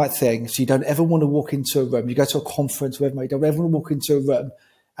always doing the right thing. So you don't ever want to walk into a room. You go to a conference, wherever, you don't ever want to walk into a room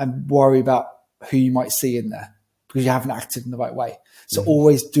and worry about who you might see in there because you haven't acted in the right way. So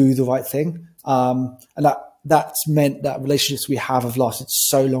always do the right thing. And that's meant that relationships we have lasted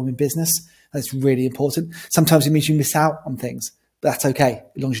so long in business. And it's really important. Sometimes it means you miss out on things, but that's okay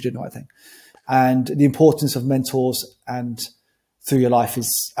as long as you're doing the right thing. And the importance of mentors and through your life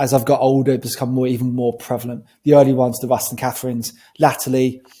is, as I've got older, it's become even more prevalent. The early ones, the Russ and Catherines,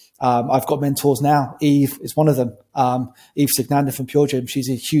 latterly, I've got mentors now. Eve is one of them. Eve Signanda from Pure Gym. She's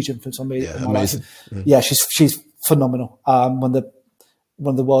a huge influence on me. Yeah, amazing. Yeah, she's phenomenal. One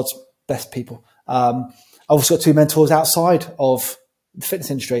of the world's best people. I've also got 2 mentors outside of the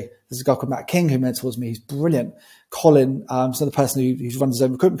fitness industry. There's a guy called Matt King who mentors me. He's brilliant. Colin is another person who runs his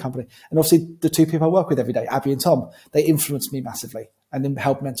own recruitment company. And obviously the 2 people I work with every day, Abby and Tom, they influence me massively and then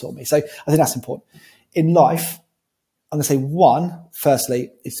help mentor me. So I think that's important. In life, I'm going to say 1,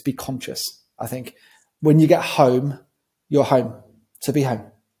 firstly, is to be conscious. I think when you get home, you're home. So be home.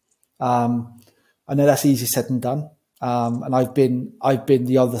 I know that's easy said and done. And I've been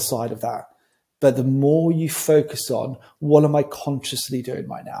the other side of that. But the more you focus on what am I consciously doing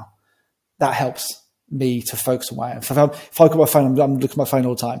right now, that helps me to focus on where I am. If I got my phone, I'm looking at my phone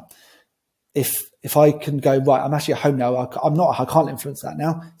all the time. If I can go, right, I'm actually at home now. I can't influence that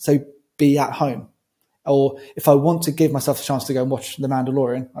now. So be at home. Or if I want to give myself a chance to go and watch The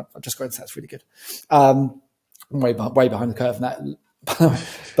Mandalorian, I've just got into that's really good. I'm way behind the curve in that.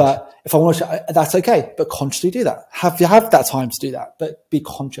 But if I want to, that's okay. But consciously do that. Have that time to do that, but be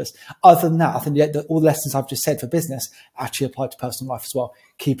conscious. Other than that, I think all the lessons I've just said for business actually apply to personal life as well.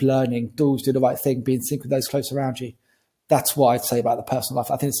 Keep learning, always do the right thing, be in sync with those close around you. That's what I'd say about the personal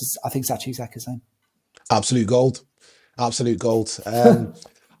life. I think it's actually exactly the same. Absolute gold. Absolute gold.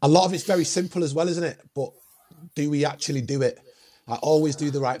 A lot of it's very simple as well, isn't it? But do we actually do it? I always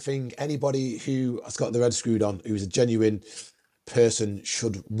do the right thing. Anybody who has got their head screwed on, who's a genuine person,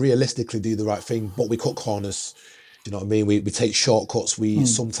 should realistically do the right thing. But we cut corners. Do you know what I mean? We take shortcuts. We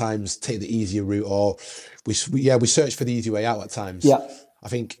sometimes take the easier route, or we search for the easy way out at times. Yeah. I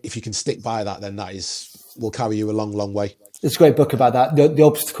think if you can stick by that, then will carry you a long, long way. There's a great book about that. The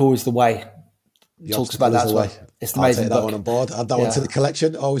obstacle is the way. The talks about that as well. It's an amazing book. I'll take that one on board. Add that one to the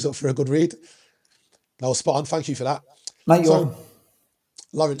collection. Always up for a good read. No, spot on. Thank you for that. Mate,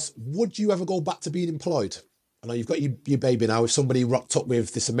 Lawrence, would you ever go back to being employed? I know you've got your baby now. If somebody rocked up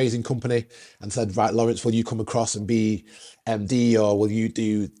with this amazing company and said, right, Lawrence, will you come across and be MD, or will you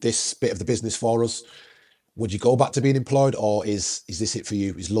do this bit of the business for us? Would you go back to being employed, or is this it for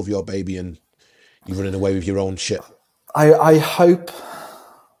you? Is love your baby and you're running away with your own shit? I hope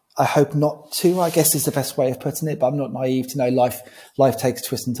not to, I guess is the best way of putting it, but I'm not naive to know life takes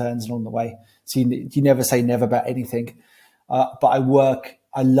twists and turns along the way. So you never say never about anything. But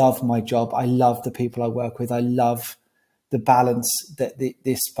I love my job. I love the people I work with. I love the balance that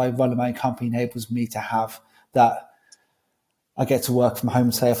this, by running my own company, enables me to have, that I get to work from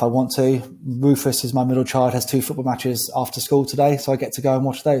home today if I want to. Rufus is my middle child, has 2 football matches after school today, so I get to go and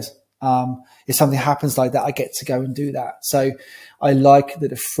watch those. If something happens like that, I get to go and do that. So I like that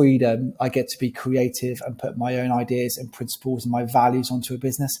the freedom, I get to be creative and put my own ideas and principles and my values onto a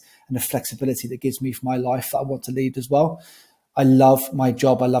business, and the flexibility that gives me for my life that I want to lead as well. I love my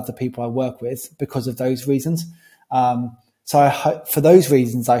job. I love the people I work with because of those reasons. So for those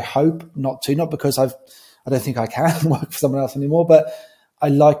reasons, I hope not because I don't think I can work for someone else anymore, but I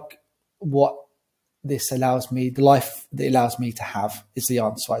like what this allows me, the life that it allows me to have is the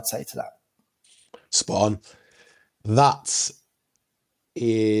answer I'd say to that. Spot on. That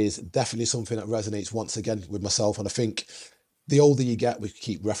is definitely something that resonates once again with myself. And I think the older you get, we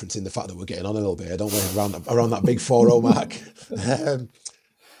keep referencing the fact that we're getting on a little bit, don't we, around that big 40 mark.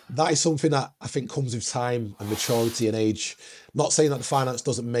 That is something that I think comes with time and maturity and age. Not saying that the finance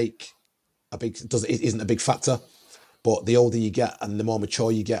isn't a big factor, but the older you get and the more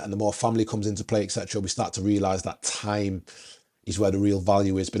mature you get and the more family comes into play, etc., we start to realise that time is where the real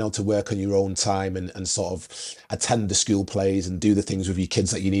value is. Being able to work on your own time and sort of attend the school plays and do the things with your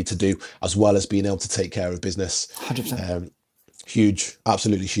kids that you need to do, as well as being able to take care of business. 100%. Huge,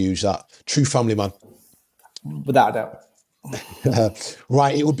 absolutely huge. That true family man. Without a doubt.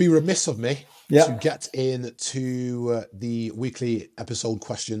 Right, it would be remiss of me to get into the weekly episode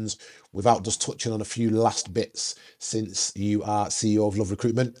questions without just touching on a few last bits, since you are CEO of Love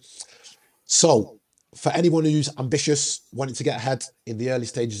Recruitment. So for anyone who's ambitious, wanting to get ahead in the early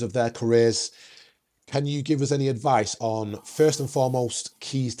stages of their careers, can you give us any advice on, first and foremost,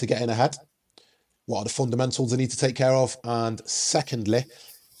 keys to getting ahead? What are the fundamentals they need to take care of? And secondly,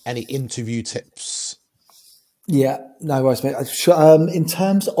 any interview tips? Yeah, no worries, mate. In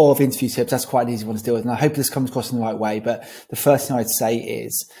terms of interview tips, that's quite an easy one to deal with. And I hope this comes across in the right way. But the first thing I'd say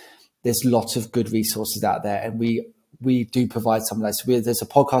is there's lots of good resources out there. And we do provide some of those. So there's a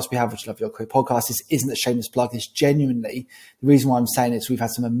podcast we have, which Love Your Career podcast. This isn't a shameless plug. This genuinely, the reason why I'm saying it is we've had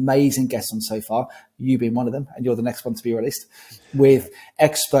some amazing guests on so far, you being one of them, and you're the next one to be released, with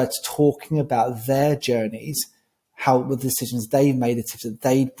experts talking about their journeys, how the decisions they've made, the tips that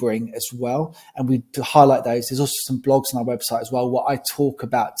they bring as well. And we highlight those. There's also some blogs on our website as well where I talk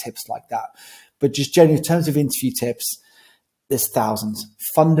about tips like that. But just generally, in terms of interview tips, there's thousands.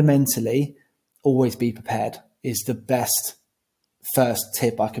 Fundamentally, always be prepared is the best first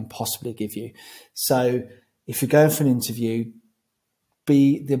tip I can possibly give you. So if you're going for an interview,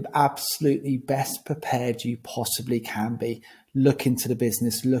 be the absolutely best prepared you possibly can be. Look into the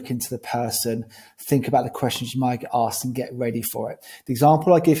business, look into the person, think about the questions you might get asked and get ready for it. The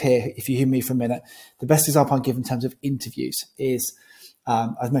example I give here, if you hear me for a minute, the best example I give in terms of interviews is,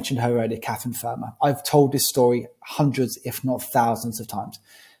 I've mentioned her earlier, Catherine Firmer. I've told this story hundreds, if not thousands of times.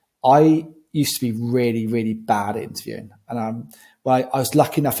 I used to be really, really bad at interviewing. And I was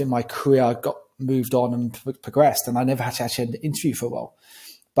lucky enough in my career, I got moved on and progressed, and I never had to actually interview for a while.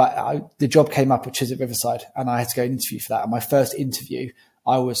 But the job came up at Chiswick Riverside, and I had to go and interview for that. And my first interview,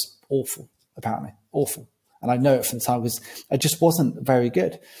 I was awful, apparently, awful. And I know it from the time because I just wasn't very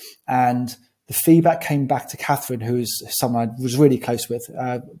good. And the feedback came back to Catherine, who was someone I was really close with,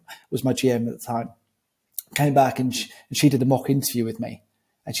 was my GM at the time. Came back and she did a mock interview with me.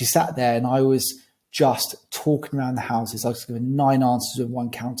 And she sat there and I was just talking around the houses. I was given 9 answers with 1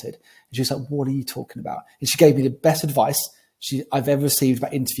 counted. And she was like, what are you talking about? And she gave me the best advice I've ever received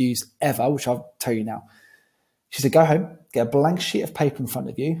about interviews ever, which I'll tell you now. She said, go home, get a blank sheet of paper in front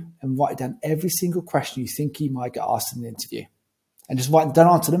of you and write down every single question you think you might get asked in an interview. And just don't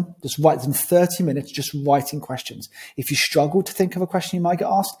answer them. Just write them 30 minutes, just writing questions. If you struggle to think of a question you might get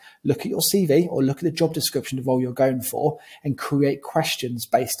asked, look at your CV or look at the job description of the role you're going for and create questions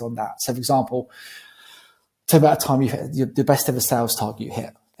based on that. So, for example, tell me about a time you hit the best ever sales target you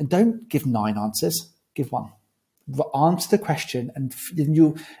hit. And don't give 9 answers, give 1. Answer the question, and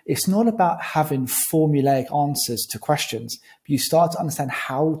it's not about having formulaic answers to questions, but you start to understand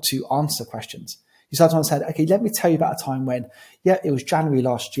how to answer questions. You start to understand, okay, let me tell you about a time when, it was January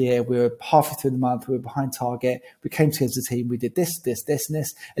last year, we were halfway through the month, we were behind target, we came together as a team, we did this, this, this, and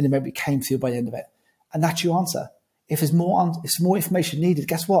this, and then we came to you by the end of it. And that's your answer. If there's more information needed,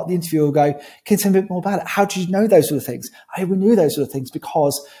 guess what? The interviewer will go, can you tell me a bit more about it? How did you know those sort of things? We knew those sort of things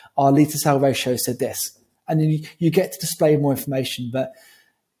because our lead to sale ratio said this. And then you get to display more information, but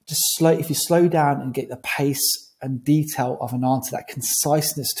if you slow down and get the pace and detail of an answer, that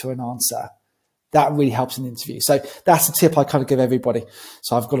conciseness to an answer, that really helps in the interview. So that's the tip I kind of give everybody.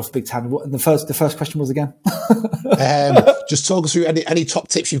 So I've got off a big tangent. And the first question was again? Just talk us through any top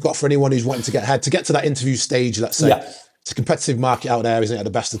tips you've got for anyone who's wanting to get ahead, to get to that interview stage, let's say. Yeah. It's a competitive market out there, isn't it, at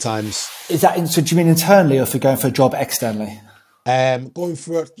the best of times? So do you mean internally or if you're going for a job externally? Going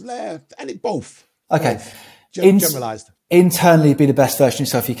for both. Okay. Generalised. Internally, be the best version of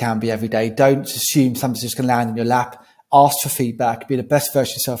yourself you can be every day. Don't assume something's just going to land in your lap. Ask for feedback. Be the best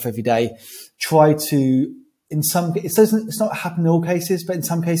version of yourself every day. Try to, it's not happening in all cases, but in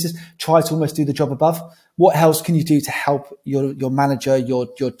some cases, try to almost do the job above. What else can you do to help your manager, your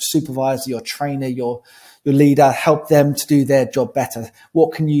supervisor, your trainer, your leader, help them to do their job better?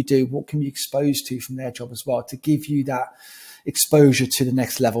 What can you do? What can you expose to from their job as well to give you that exposure to the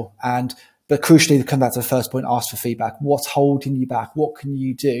next level? But crucially, to come back to the first point, ask for feedback. What's holding you back? What can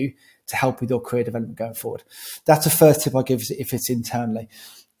you do to help with your career development going forward? That's the first tip I give if it's internally.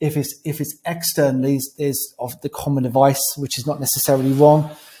 If it's externally, is of the common advice, which is not necessarily wrong,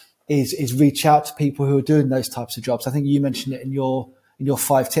 is reach out to people who are doing those types of jobs. I think you mentioned it in your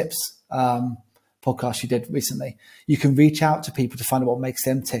 5 tips podcast you did recently. You can reach out to people to find out what makes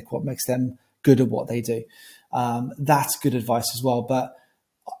them tick, what makes them good at what they do. That's good advice as well. But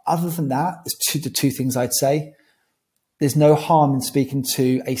other than that, the two things I'd say. There's no harm in speaking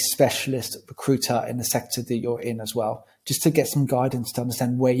to a specialist recruiter in the sector that you're in as well, just to get some guidance to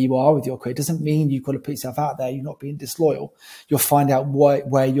understand where you are with your career. It doesn't mean you've got to put yourself out there. You're not being disloyal. You'll find out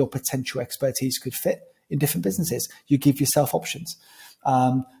where your potential expertise could fit in different businesses. You give yourself options.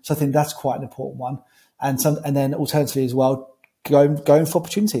 So I think that's quite an important one. And then alternatively as well, going for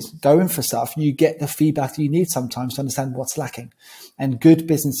opportunities, going for stuff. You get the feedback that you need sometimes to understand what's lacking. And good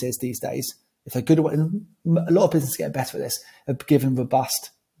businesses these days, if they're good at a lot of businesses get better at this, are giving robust,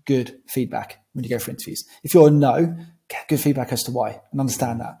 good feedback when you go for interviews. If you're a no, get good feedback as to why and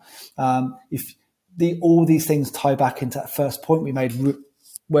understand that. All these things tie back into that first point we made,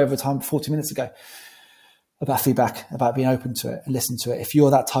 whatever time, 40 minutes ago, about feedback, about being open to it and listen to it. If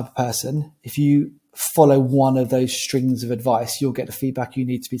you're that type of person, if you follow one of those strings of advice, you'll get the feedback you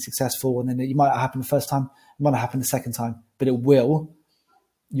need to be successful. And then it might not happen the first time, it might not happen the second time, but it will.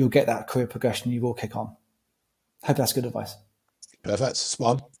 You'll get that career progression. You will kick on. Hope that's good advice. Perfect.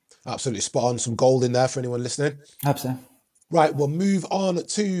 Spot on. Absolutely spot on. Some gold in there for anyone listening. Absolutely. Right. We'll move on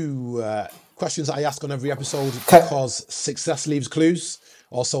to questions that I ask on every episode because success leaves clues,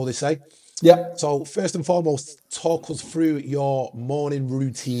 or so they say. Yeah. So first and foremost, talk us through your morning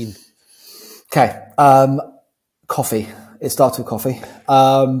routine. Okay. Coffee. It starts with coffee.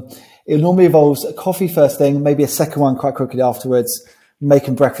 It normally involves a coffee first thing, maybe a second one quite quickly afterwards,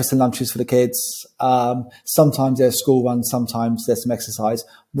 making breakfast and lunches for the kids. Sometimes there's school runs, sometimes there's some exercise.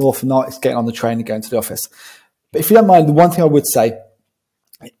 More often than not, it's getting on the train and going to the office. But if you don't mind, the one thing I would say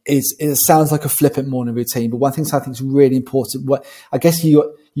is it sounds like a flippant morning routine, but one thing I think is really important. I guess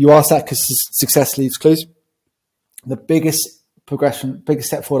you asked that because success leaves clues. The biggest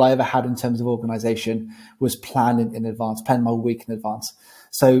step forward I ever had in terms of organization was planning in advance, planning my week in advance.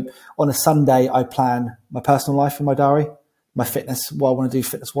 So on a Sunday, I plan my personal life in my diary, my fitness, what I want to do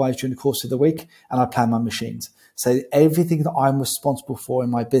fitness-wise during the course of the week, and I plan my machines. So everything that I'm responsible for in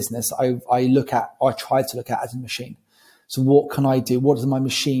my business, I try to look at as a machine. So what can I do? What do my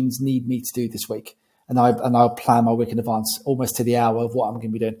machines need me to do this week? And I'll plan my week in advance, almost to the hour of what I'm going to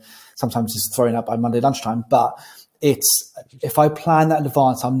be doing. Sometimes it's thrown up by Monday lunchtime, but if I plan that in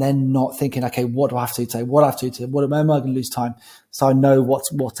advance, I'm then not thinking, okay, what do I have to do today? What do I have to do today? Where am I going to lose time? So I know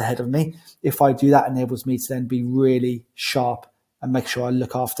what's ahead of me. If I do that, it enables me to then be really sharp and make sure I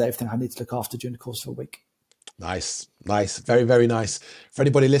look after everything I need to look after during the course of a week. Nice. Very, very nice. For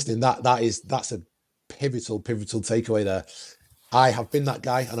anybody listening, that's a pivotal takeaway there. I have been that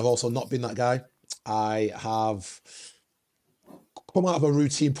guy and I've also not been that guy. I have come out of a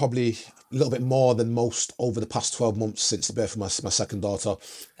routine probably a little bit more than most over the past 12 months since the birth of my second daughter,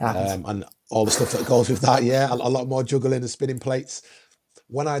 and all the stuff that goes with that. Yeah, a lot more juggling and spinning plates.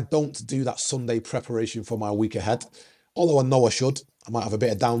 When I don't do that Sunday preparation for my week ahead, although I know I should, I might have a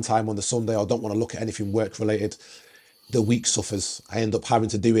bit of downtime on the Sunday or don't want to look at anything work related, the week suffers. I end up having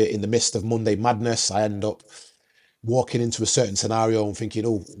to do it in the midst of Monday madness. I end up walking into a certain scenario and thinking,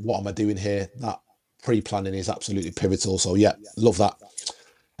 oh, what am I doing here? That pre-planning is absolutely pivotal. So yeah, love that.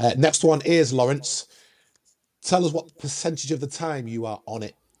 Next one is Lawrence. Tell us what percentage of the time you are on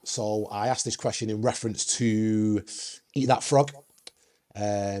it. So I asked this question in reference to Eat That Frog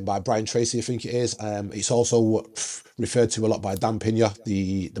by Brian Tracy, I think it is. It's also referred to a lot by Dan Pena,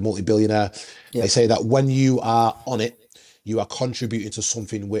 the multi-billionaire. Yeah. They say that when you are on it, you are contributing to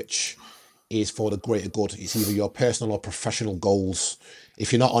something which is for the greater good. It's either your personal or professional goals.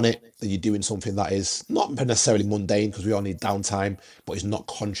 If you're not on it, then you're doing something that is not necessarily mundane, because we all need downtime, but it's not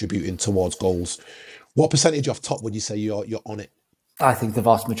contributing towards goals. What percentage off top would you say you're on it? I think the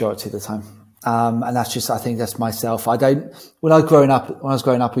vast majority of the time. And that's just, I think that's myself. When I was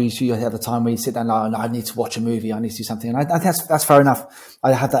growing up, we used to have the time where you sit down and I need to watch a movie, I need to do something. And I think that's fair enough.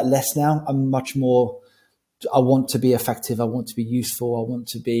 I have that less now. I'm much more I want to be effective. I want to be useful. I want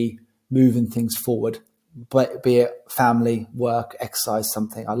to be moving things forward, but be it family, work, exercise,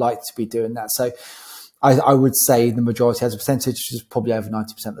 something. I like to be doing that. So I would say the majority as a percentage is probably over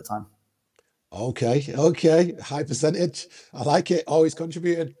 90% of the time. Okay. High percentage. I like it. Always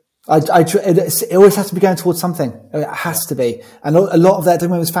contributing. It always has to be going towards something. It has Yeah. to be. And a lot of that doing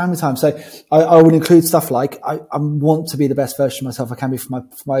was family time. So I would include stuff like I want to be the best version of myself I can be for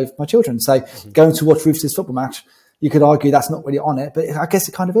my children. So going to watch Rufus's football match, you could argue that's not really on it, but I guess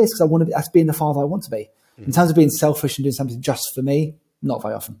it kind of is because I want to be, that's being the father I want to be. In terms of being selfish and doing something just for me, not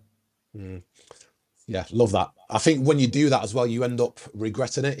very often. Yeah, love that. I think when you do that as well, you end up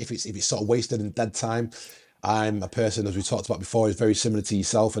regretting it if it's sort of wasted and dead time. I'm a person, as we talked about before, is very similar to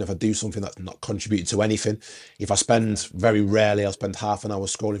yourself. And if I do something that's not contributed to anything, if I spend very rarely, I'll spend half an hour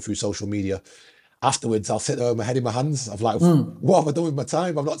scrolling through social media. Afterwards, I'll sit there with my head in my hands. I'm like, what have I done with my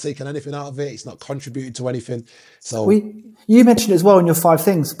time? I've not taken anything out of it. It's not contributed to anything. So You mentioned as well in your 5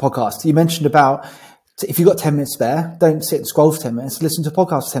 Things podcast, you mentioned about if you've got 10 minutes spare, don't sit and scroll for 10 minutes, listen to a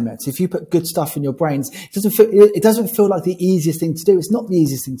podcast for 10 minutes. If you put good stuff in your brains, it doesn't feel like the easiest thing to do. It's not the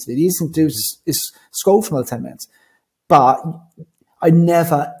easiest thing to do. The easiest thing to do is scroll for another 10 minutes. But I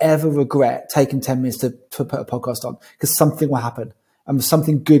never, ever regret taking 10 minutes to put a podcast on because something will happen. And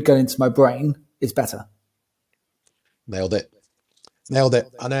something good going into my brain is better. nailed it.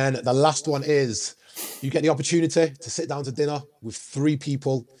 And then the last one is you get the opportunity to sit down to dinner with 3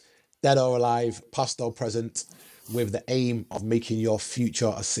 people, dead or alive, past or present, with the aim of making your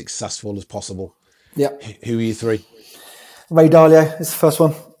future as successful as possible. Yeah. Who are you 3? Ray Dalio is the first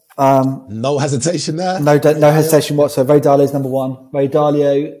one. No hesitation there. No hesitation whatsoever. Ray Dalio is number 1. Ray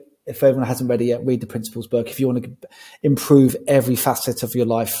Dalio, if everyone hasn't read it yet, read the Principles book. If you want to improve every facet of your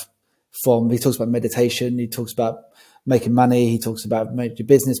life, he talks about meditation, he talks about making money, he talks about making your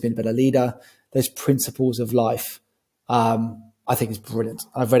business, being a better leader. Those principles of life, I think is brilliant.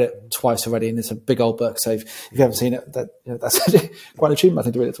 I've read it twice already, and it's a big old book. So if you haven't seen it, that's quite an achievement, I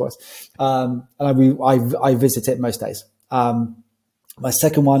think, to read it twice. And I visit it most days. My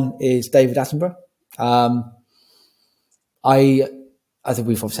second one is David Attenborough. I think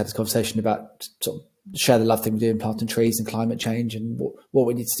we've obviously had this conversation about sort of share the love thing we do in planting trees and climate change and what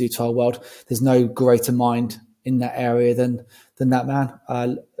we need to do to our world. There's no greater mind in that area than that man.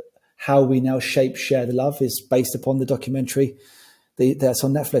 How we now share the love is based upon the documentary that's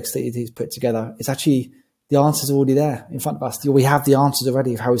on Netflix that he's put together. It's actually, the answers are already there in front of us. We have the answers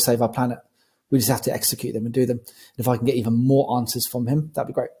already of how we save our planet. We just have to execute them and do them. And if I can get even more answers from him, that'd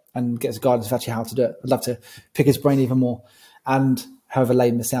be great. And get his guidance of actually how to do it. I'd love to pick his brain even more. And however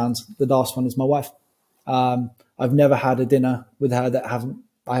lame it sounds, the last one is my wife. I've never had a dinner with her that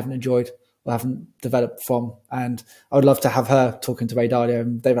I haven't enjoyed or haven't developed from. And I would love to have her talking to Ray Dalio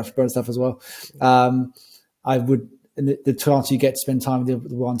and David Attenborough and stuff as well. I would, the chance you get to spend time with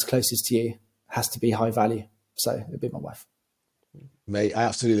the ones closest to you has to be high value. So it'd be my wife. Mate, I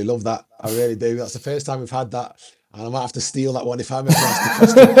absolutely love that. I really do. That's the first time we've had that. And I might have to steal that one if I'm ever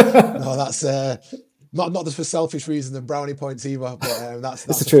asked the question. No, that's not just for selfish reasons and brownie points either, but that's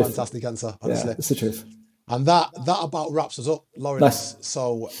a fantastic answer, honestly. Yeah, it's the truth. And that about wraps us up, Lawrence. Nice.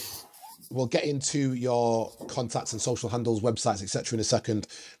 So we'll get into your contacts and social handles, websites, etc. in a second.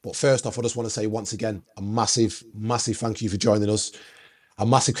 But first off, I just want to say once again, a massive, massive thank you for joining us. A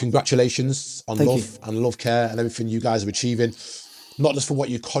massive congratulations on love and love care and everything you guys are achieving. Not just for what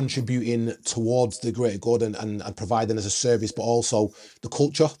you're contributing towards the greater good and providing as a service, but also the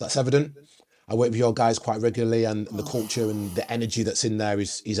culture that's evident. I work with your guys quite regularly, and the culture and the energy that's in there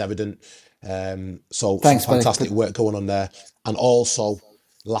is evident. So thanks, some fantastic work going on there. And also,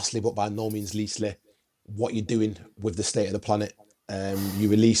 lastly, but by no means leastly, what you're doing with the state of the planet. You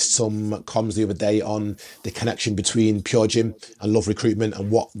released some comms the other day on the connection between Pure Gym and Love Recruitment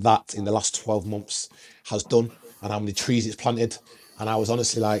and what that in the last 12 months has done and how many trees it's planted. And I was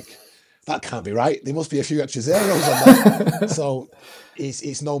honestly like, that can't be right. There must be a few extra zeros on there. So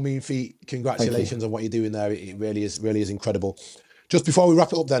it's no mean feat. Congratulations on what you're doing there. It really is incredible. Just before we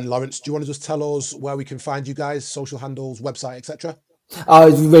wrap it up then, Lawrence, do you want to just tell us where we can find you guys, social handles, website, etc.?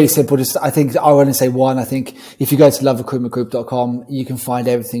 It's really simple. I think I want to say one. I think if you go to loverecruitmentgroup.com, you can find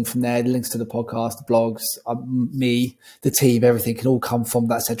everything from there. The links to the podcast, the blogs, me, the team, everything can all come from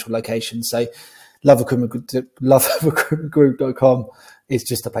that central location. So loverecruitmentgroup.com is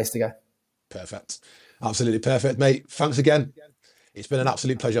just the place to go. Perfect. Absolutely perfect, mate. Thanks again. It's been an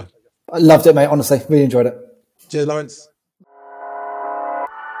absolute pleasure. I loved it, mate. Honestly, really enjoyed it. Cheers, Lawrence.